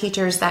kindergarten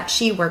teachers that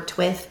she worked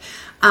with.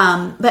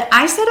 But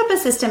I set up a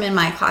system in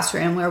my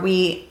classroom where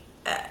we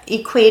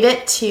equate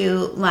it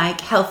to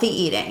like healthy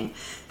eating.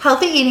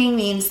 Healthy eating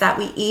means that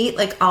we eat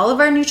like all of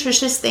our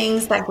nutritious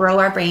things that grow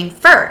our brain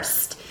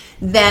first.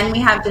 Then we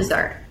have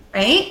dessert.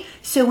 Right?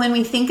 So when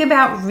we think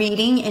about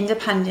reading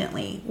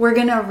independently, we're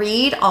going to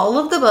read all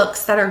of the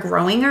books that are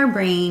growing our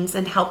brains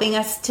and helping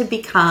us to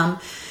become,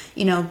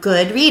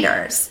 good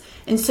readers.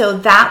 And so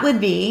that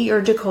would be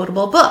your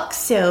decodable books.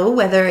 So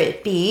whether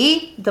it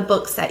be the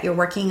books that you're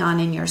working on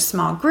in your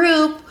small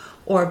group,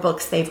 or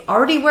books they've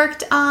already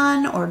worked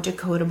on, or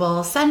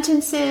decodable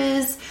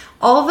sentences,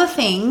 all the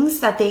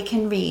things that they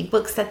can read,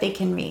 books that they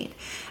can read.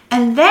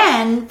 And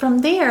then from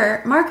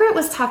there, Margaret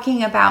was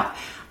talking about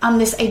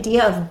this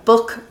idea of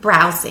book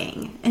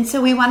browsing. And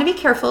so we want to be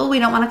careful. We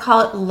don't want to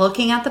call it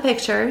looking at the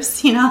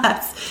pictures.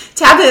 That's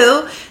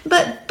taboo.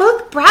 But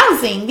book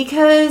browsing,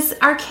 because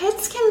our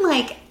kids can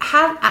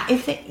have,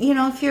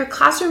 if your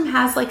classroom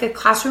has like a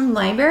classroom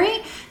library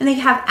and they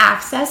have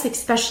access,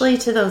 especially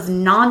to those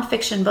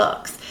nonfiction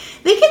books,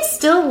 they can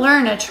still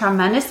learn a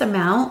tremendous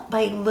amount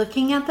by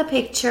looking at the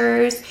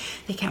pictures.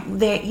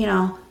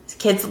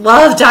 Kids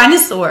love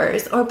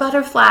dinosaurs or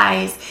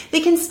butterflies.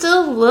 They can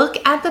still look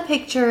at the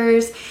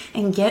pictures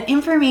and get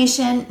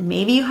information.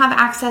 Maybe you have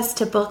access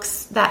to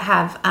books that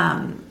have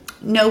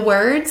no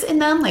words in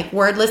them, like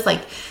wordless,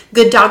 like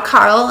Good Dog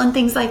Carl and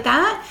things like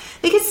that.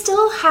 They could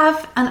still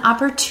have an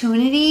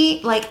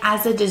opportunity, like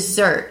as a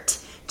dessert,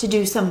 to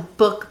do some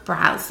book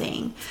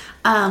browsing.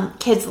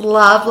 Kids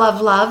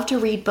love to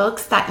read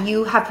books that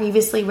you have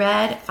previously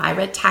read. If I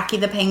read Tacky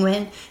the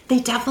Penguin, they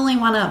definitely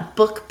want to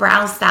book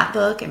browse that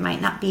book. It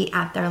might not be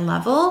at their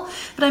level,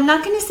 but I'm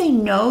not going to say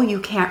no,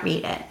 you can't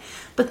read it.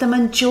 But the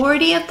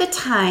majority of the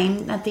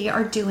time that they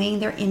are doing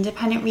their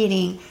independent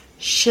reading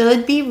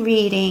should be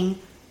reading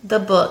the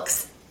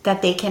books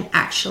that they can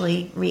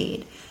actually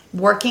read,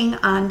 working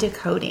on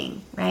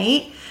decoding,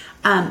 right?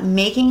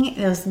 Making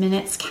those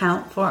minutes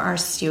count for our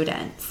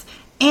students.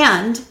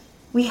 And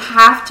we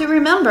have to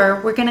remember,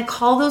 we're going to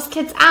call those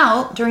kids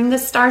out during the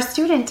star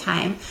student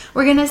time.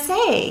 We're going to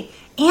say,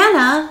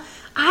 Anna,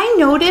 I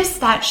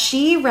noticed that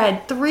she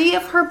read 3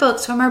 of her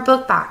books from her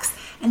book box.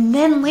 And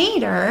then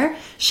later,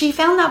 she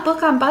found that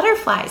book on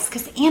butterflies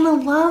because Anna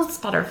loves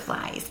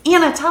butterflies.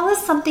 Anna, tell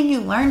us something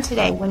you learned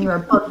today when you were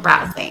book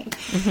browsing,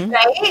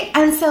 right?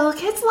 And so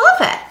kids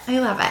love it.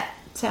 They love it.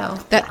 So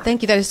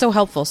thank you. That is so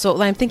helpful. So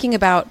I'm thinking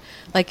about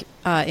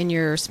in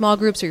your small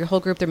groups or your whole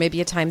group, there may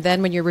be a time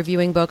then when you're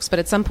reviewing books, but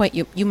at some point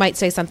you might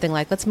say something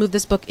like, let's move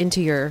this book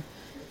into your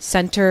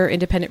center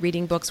independent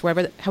reading books,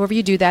 however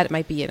you do that. It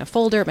might be in a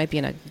folder, it might be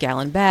in a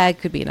gallon bag,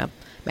 could be in a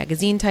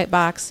magazine type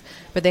box,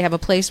 but they have a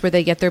place where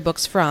they get their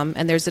books from,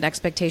 and there's an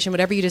expectation,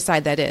 whatever you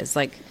decide that is.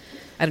 Like,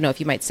 I don't know if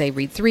you might say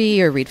read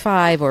 3 or read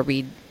 5 or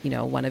read,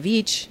 1 of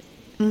each,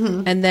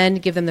 and then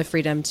give them the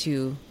freedom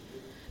to.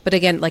 But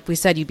again, like we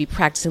said, you'd be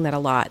practicing that a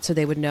lot, so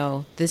they would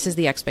know this is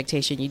the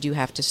expectation. You do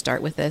have to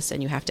start with this,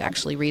 and you have to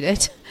actually read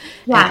it.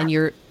 Yeah. And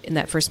you're in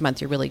that first month,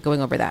 you're really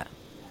going over that.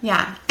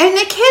 Yeah. And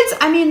the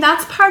kids,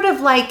 that's part of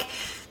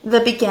the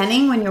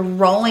beginning when you're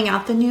rolling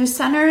out the new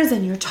centers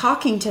and you're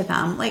talking to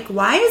them.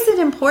 Why is it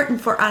important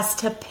for us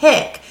to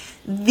pick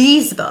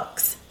these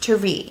books to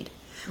read?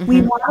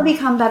 We want to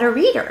become better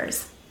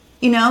readers.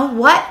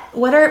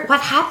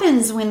 What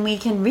happens when we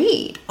can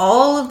read?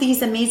 All of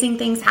these amazing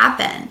things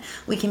happen.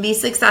 We can be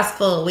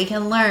successful. We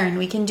can learn.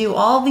 We can do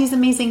all these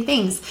amazing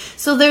things.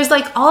 So there's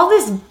all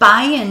this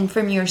buy-in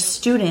from your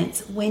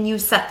students when you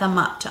set them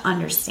up to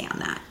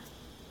understand that.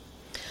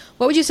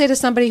 What would you say to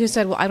somebody who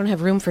said, well, I don't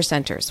have room for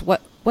centers?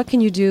 What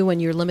can you do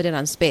when you're limited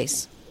on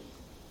space?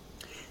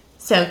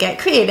 So get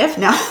creative.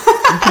 No.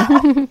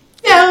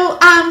 So,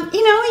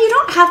 you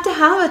don't have to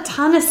have a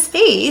ton of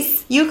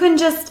space. You can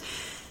just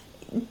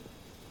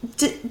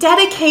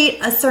dedicate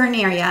a certain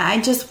area. I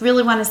just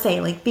really want to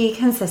say, be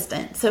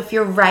consistent. So if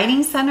your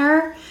writing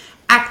center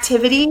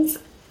activities,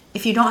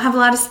 if you don't have a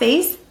lot of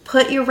space,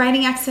 put your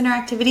writing center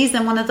activities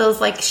in one of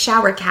those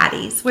shower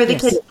caddies where the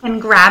kids can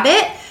grab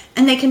it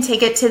and they can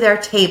take it to their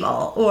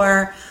table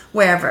or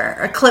wherever,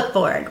 or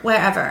clipboard,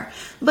 wherever.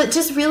 But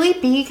just really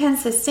be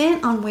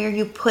consistent on where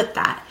you put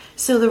that.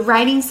 So the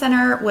writing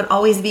center would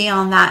always be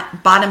on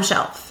that bottom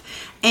shelf.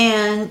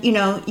 And,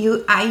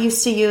 I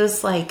used to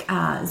use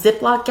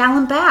Ziploc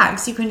gallon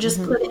bags. You can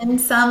just put in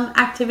some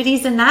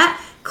activities in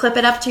that, clip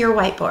it up to your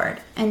whiteboard,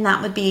 and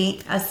that would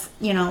be,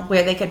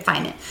 where they could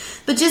find it.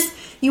 But just,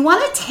 you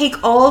want to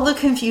take all the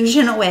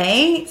confusion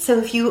away. So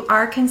if you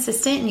are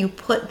consistent and you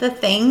put the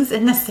things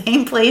in the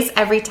same place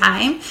every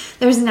time,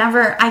 there's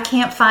never, I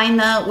can't find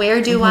the,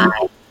 where do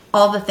I,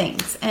 all the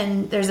things.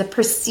 And there's a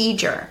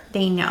procedure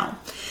they know.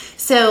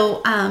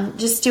 So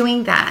just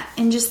doing that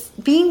and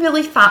just being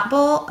really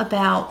thoughtful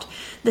about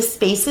the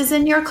spaces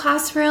in your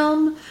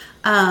classroom.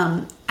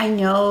 I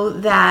know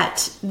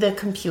that the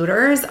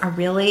computers are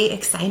really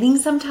exciting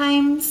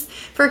sometimes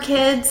for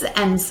kids,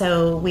 and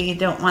so we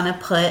don't want to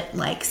put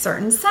like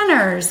certain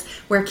centers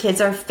where kids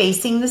are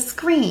facing the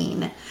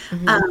screen,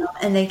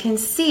 and they can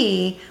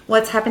see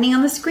what's happening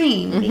on the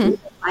screen. Because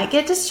they might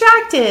get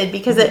distracted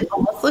because it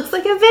almost looks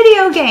like a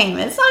video game.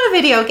 It's not a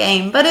video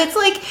game, but it's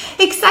like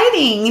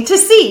exciting to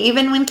see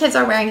even when kids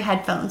are wearing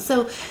headphones.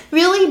 So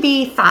really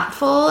be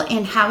thoughtful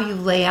in how you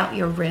lay out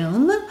your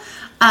room.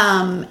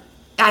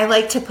 I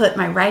like to put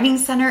my writing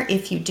center,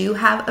 if you do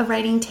have a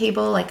writing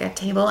table, like a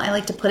table, I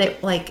like to put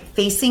it like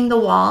facing the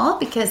wall,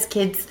 because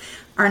kids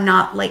are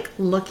not like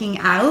looking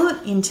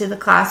out into the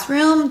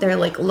classroom. They're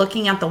like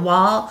looking at the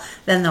wall.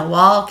 Then the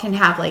wall can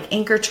have like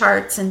anchor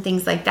charts and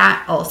things like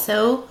that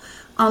also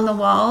on the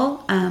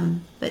wall.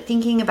 But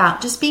thinking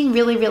about just being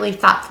really, really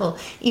thoughtful,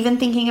 even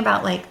thinking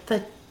about like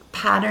the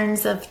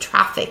patterns of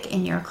traffic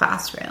in your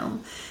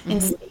classroom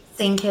and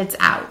spacing kids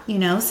out. You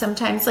know,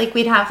 sometimes like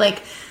we'd have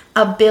like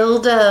a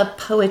build a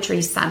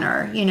poetry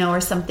center, you know, or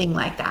something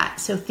like that.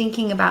 So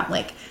thinking about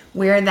like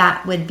where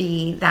that would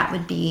be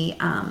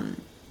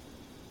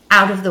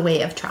out of the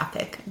way of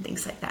traffic and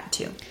things like that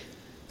too.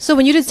 So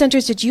when you did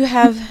centers, did you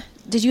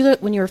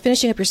when you were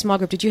finishing up your small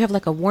group, did you have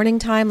like a warning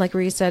time, like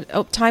where you said,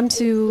 oh, time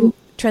to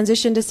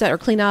transition to set or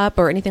clean up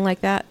or anything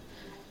like that?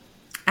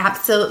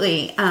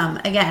 Absolutely.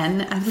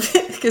 Again,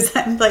 because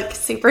I'm like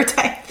super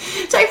type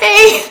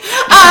A.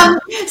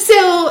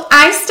 So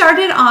I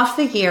started off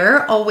the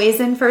year always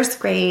in first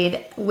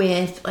grade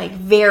with like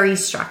very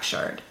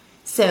structured.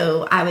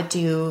 So I would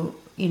do,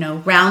 you know,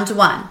 round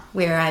one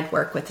where I'd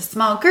work with a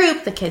small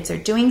group. The kids are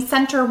doing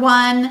center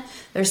one,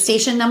 they're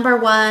station number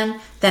one.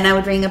 Then I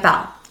would ring a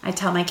bell. I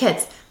tell my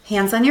kids,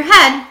 hands on your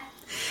head.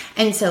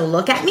 And so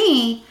look at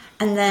me.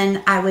 And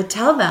then I would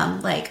tell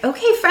them like,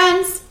 okay,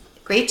 friends,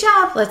 great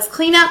job. Let's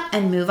clean up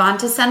and move on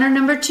to center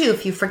number two.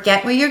 If you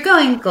forget where you're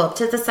going, go up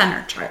to the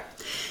center chart.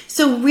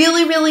 So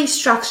really, really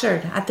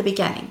structured at the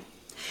beginning.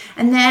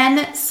 And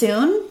then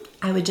soon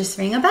I would just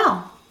ring a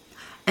bell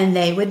and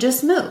they would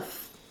just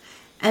move.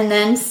 And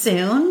then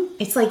soon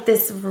it's like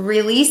this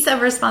release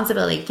of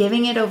responsibility,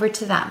 giving it over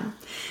to them.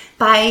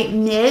 By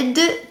mid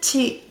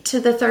to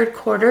the third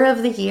quarter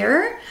of the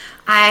year,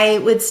 I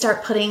would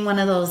start putting one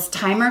of those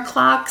timer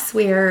clocks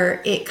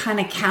where it kind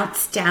of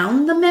counts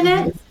down the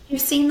minutes.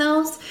 You've seen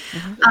those.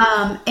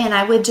 And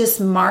I would just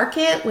mark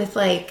it with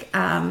like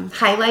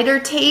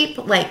highlighter tape.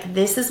 Like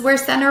this is where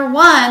center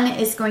one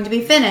is going to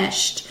be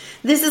finished.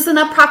 This is an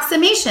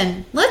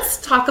approximation.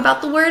 Let's talk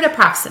about the word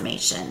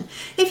approximation.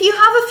 If you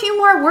have a few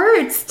more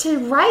words to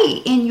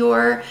write in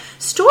your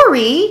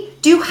story,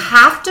 do you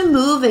have to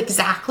move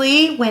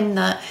exactly when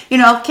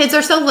kids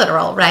are so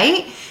literal,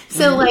 right?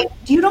 So like,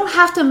 you don't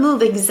have to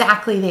move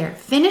exactly there.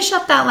 Finish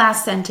up that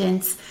last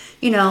sentence,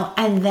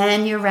 and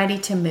then you're ready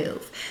to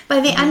move. By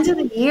the end of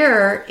the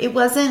year, it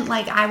wasn't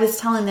like I was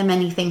telling them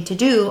anything to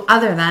do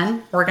other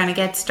than we're going to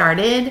get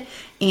started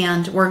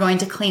and we're going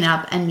to clean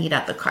up and neat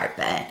up the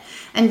carpet.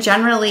 And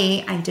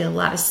generally, I did a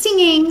lot of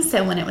singing.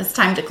 So when it was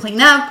time to clean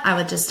up, I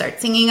would just start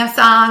singing a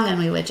song and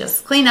we would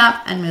just clean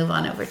up and move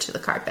on over to the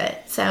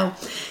carpet. So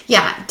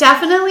yeah,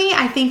 definitely,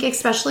 I think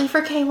especially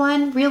for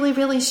K1, really,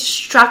 really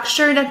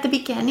structured at the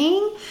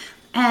beginning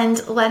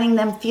and letting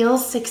them feel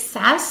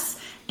success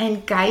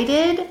and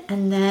guided,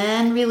 and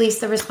then release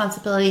the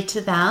responsibility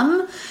to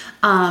them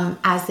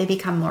as they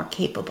become more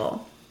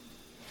capable.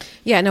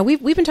 Yeah, no, we've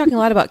been talking a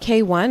lot about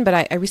K1, but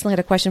I recently had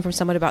a question from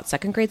someone about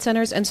second grade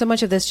centers, and so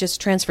much of this just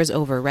transfers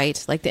over,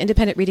 right? Like the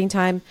independent reading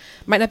time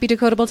might not be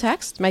decodable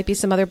text, might be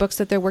some other books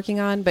that they're working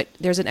on, but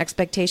there's an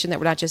expectation that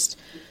we're not just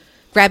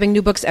grabbing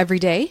new books every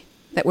day,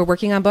 that we're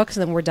working on books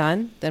and then we're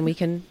done. Then we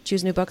can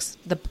choose new books.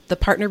 The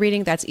partner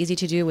reading, that's easy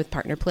to do with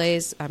partner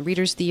plays,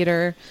 readers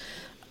theater,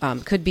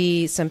 could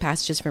be some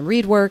passages from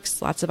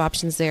ReadWorks, lots of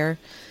options there.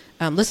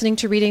 Listening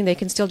to reading, they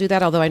can still do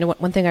that. Although I know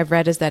one thing I've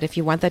read is that if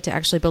you want that to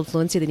actually build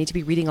fluency, they need to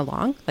be reading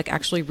along, like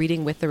actually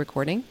reading with the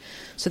recording.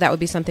 So that would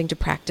be something to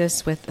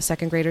practice with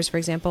second graders, for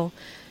example.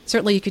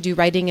 Certainly you could do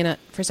writing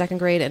for second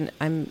grade, and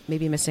I'm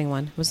maybe missing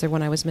one. Was there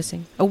one I was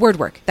missing? Oh, word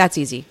work. That's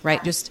easy, right?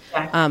 Yeah. Just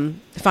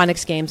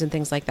phonics games and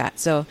things like that.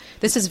 So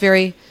this is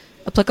very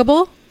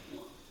applicable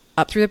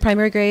up through the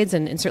primary grades,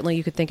 and certainly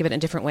you could think of it in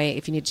a different way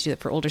if you need to do it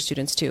for older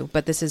students too.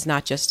 But this is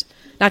not just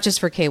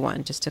for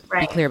K1, just to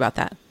be clear about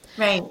that.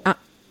 Right.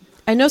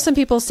 I know some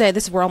people say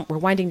this. We're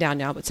winding down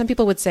now, but some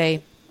people would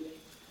say,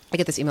 I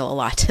get this email a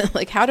lot.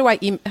 Like, how do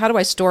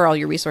I store all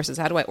your resources?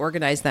 How do I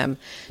organize them?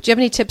 Do you have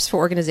any tips for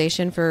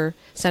organization for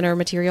center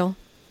material?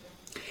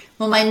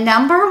 Well, my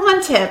number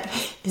one tip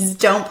is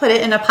don't put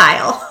it in a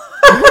pile.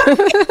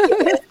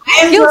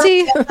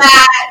 Guilty.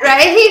 That,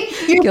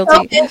 right? You're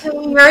Guilty.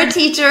 You're a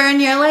teacher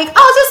and you're like,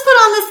 oh, just put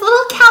on this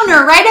little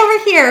counter right over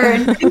here.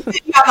 And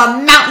you have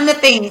a mountain of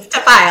things to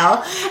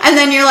file. And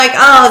then you're like,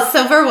 oh, it's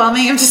so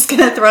overwhelming. I'm just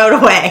going to throw it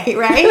away,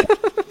 right?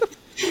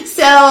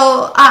 So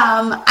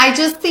I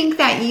just think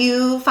that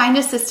you find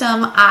a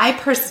system. I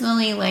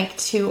personally like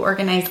to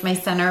organize my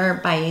center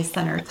by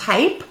center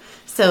type.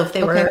 So if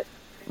they were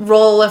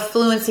roll a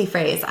fluency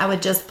phrase. I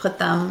would just put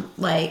them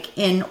like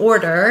in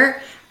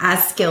order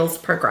as skills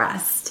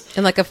progressed.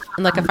 In like a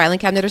filing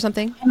cabinet or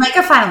something? In like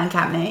a filing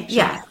cabinet, sure.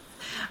 Yes.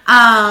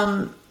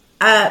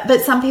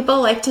 But some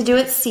people like to do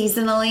it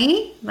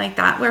seasonally, like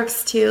that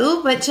works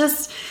too. But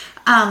just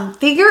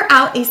figure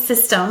out a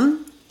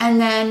system and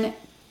then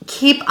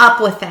keep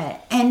up with it.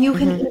 And you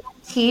can even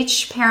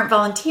teach parent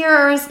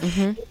volunteers.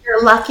 If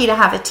you're lucky to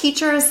have a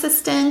teacher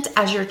assistant,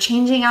 as you're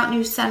changing out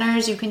new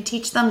centers, you can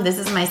teach them, this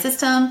is my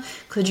system.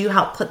 Could you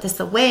help put this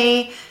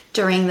away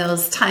during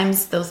those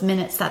times, those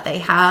minutes that they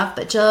have?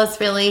 But just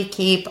really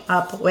keep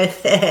up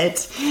with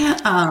it.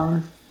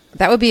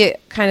 That would be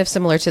kind of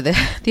similar to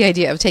the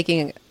idea of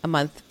taking a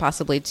month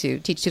possibly to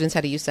teach students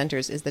how to use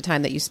centers. Is the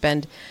time that you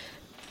spend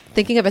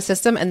thinking of a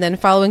system and then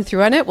following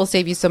through on it will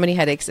save you so many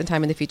headaches and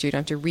time in the future. You don't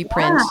have to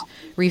reprint,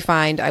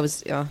 refind. I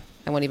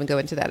won't even go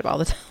into that, all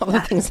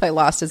the things I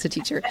lost as a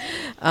teacher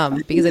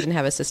because I didn't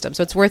have a system.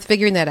 So it's worth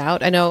figuring that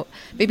out. I know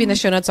maybe in the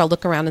show notes I'll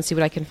look around and see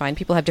what I can find.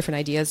 People have different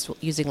ideas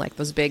using like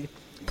those big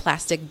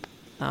plastic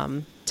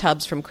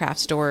tubs from craft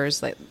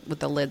stores, like with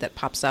the lid that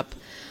pops up.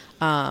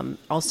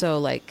 Also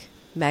like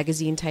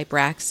magazine type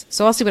racks.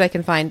 So I'll see what I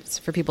can find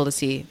for people to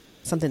see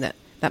something that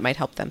might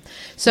help them.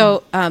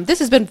 So this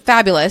has been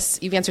fabulous.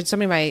 You've answered so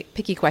many of my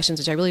picky questions,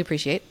 which I really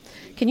appreciate.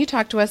 Can you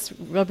talk to us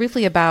real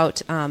briefly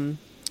about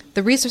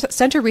the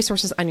center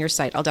resources on your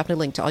site? I'll definitely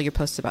link to all your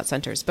posts about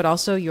centers, but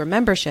also your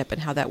membership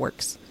and how that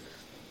works.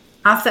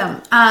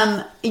 Awesome.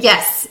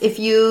 Yes, if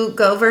you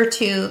go over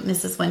to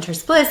Mrs.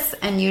 Winter's Bliss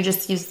and you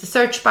just use the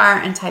search bar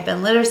and type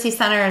in literacy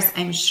centers,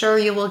 I'm sure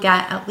you will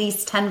get at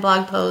least 10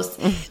 blog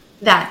posts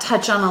that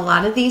touch on a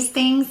lot of these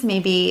things,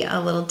 maybe a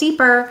little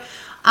deeper.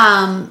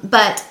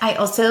 But I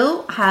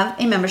also have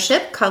a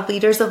membership called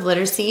Leaders of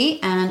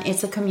Literacy, and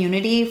it's a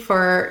community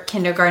for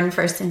kindergarten,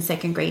 first, and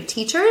second grade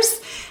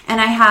teachers. And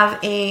I have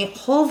a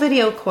whole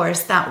video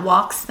course that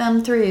walks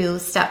them through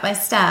step by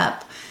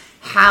step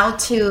how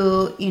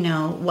to,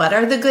 what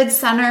are the good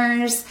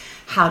centers,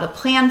 how to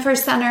plan for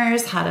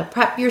centers, how to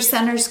prep your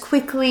centers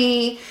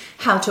quickly,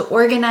 how to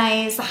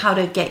organize, how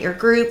to get your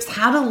groups,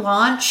 how to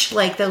launch,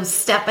 like those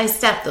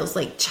step-by-step, those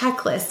like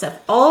checklists of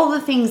all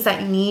the things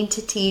that you need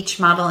to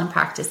teach, model, and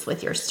practice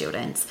with your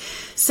students.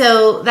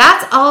 So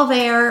that's all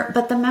there,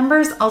 but the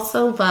members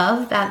also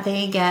love that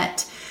they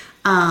get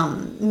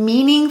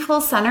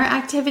meaningful center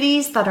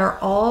activities that are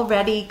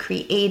already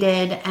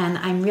created. And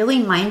I'm really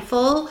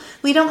mindful.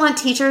 We don't want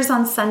teachers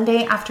on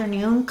Sunday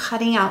afternoon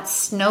cutting out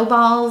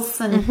snowballs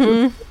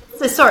and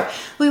the sort.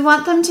 We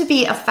want them to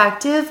be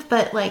effective,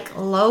 but like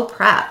low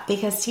prep,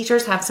 because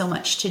teachers have so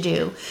much to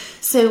do.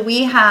 So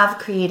we have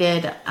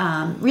created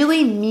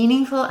really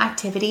meaningful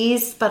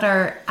activities, but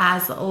are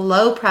as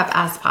low prep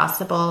as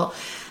possible,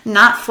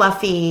 not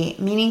fluffy,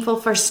 meaningful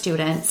for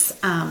students.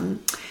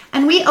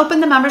 And we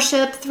open the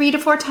membership 3 to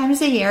 4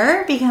 times a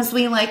year because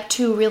we like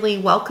to really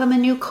welcome a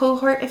new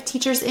cohort of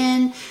teachers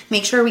in,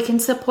 make sure we can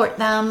support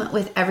them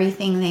with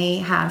everything they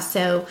have.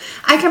 So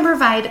I can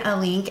provide a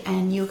link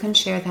and you can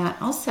share that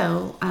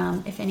also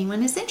if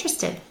anyone is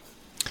interested.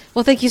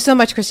 Well, thank you so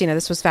much, Christina.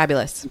 This was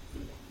fabulous.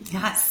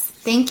 Yes,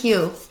 thank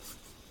you.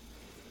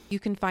 You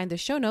can find the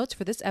show notes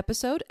for this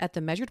episode at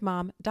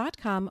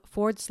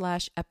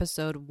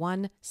themeasuredmom.com/episode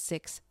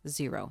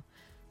 160.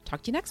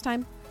 Talk to you next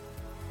time.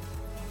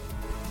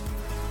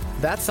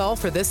 That's all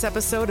for this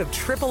episode of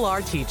Triple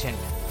R Teaching.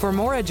 For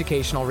more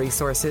educational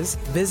resources,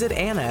 visit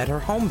Anna at her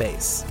home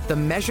base,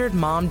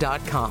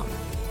 themeasuredmom.com,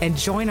 and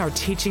join our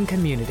teaching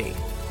community.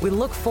 We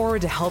look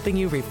forward to helping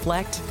you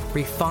reflect,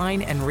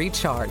 refine, and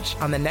recharge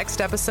on the next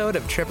episode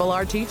of Triple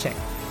R Teaching.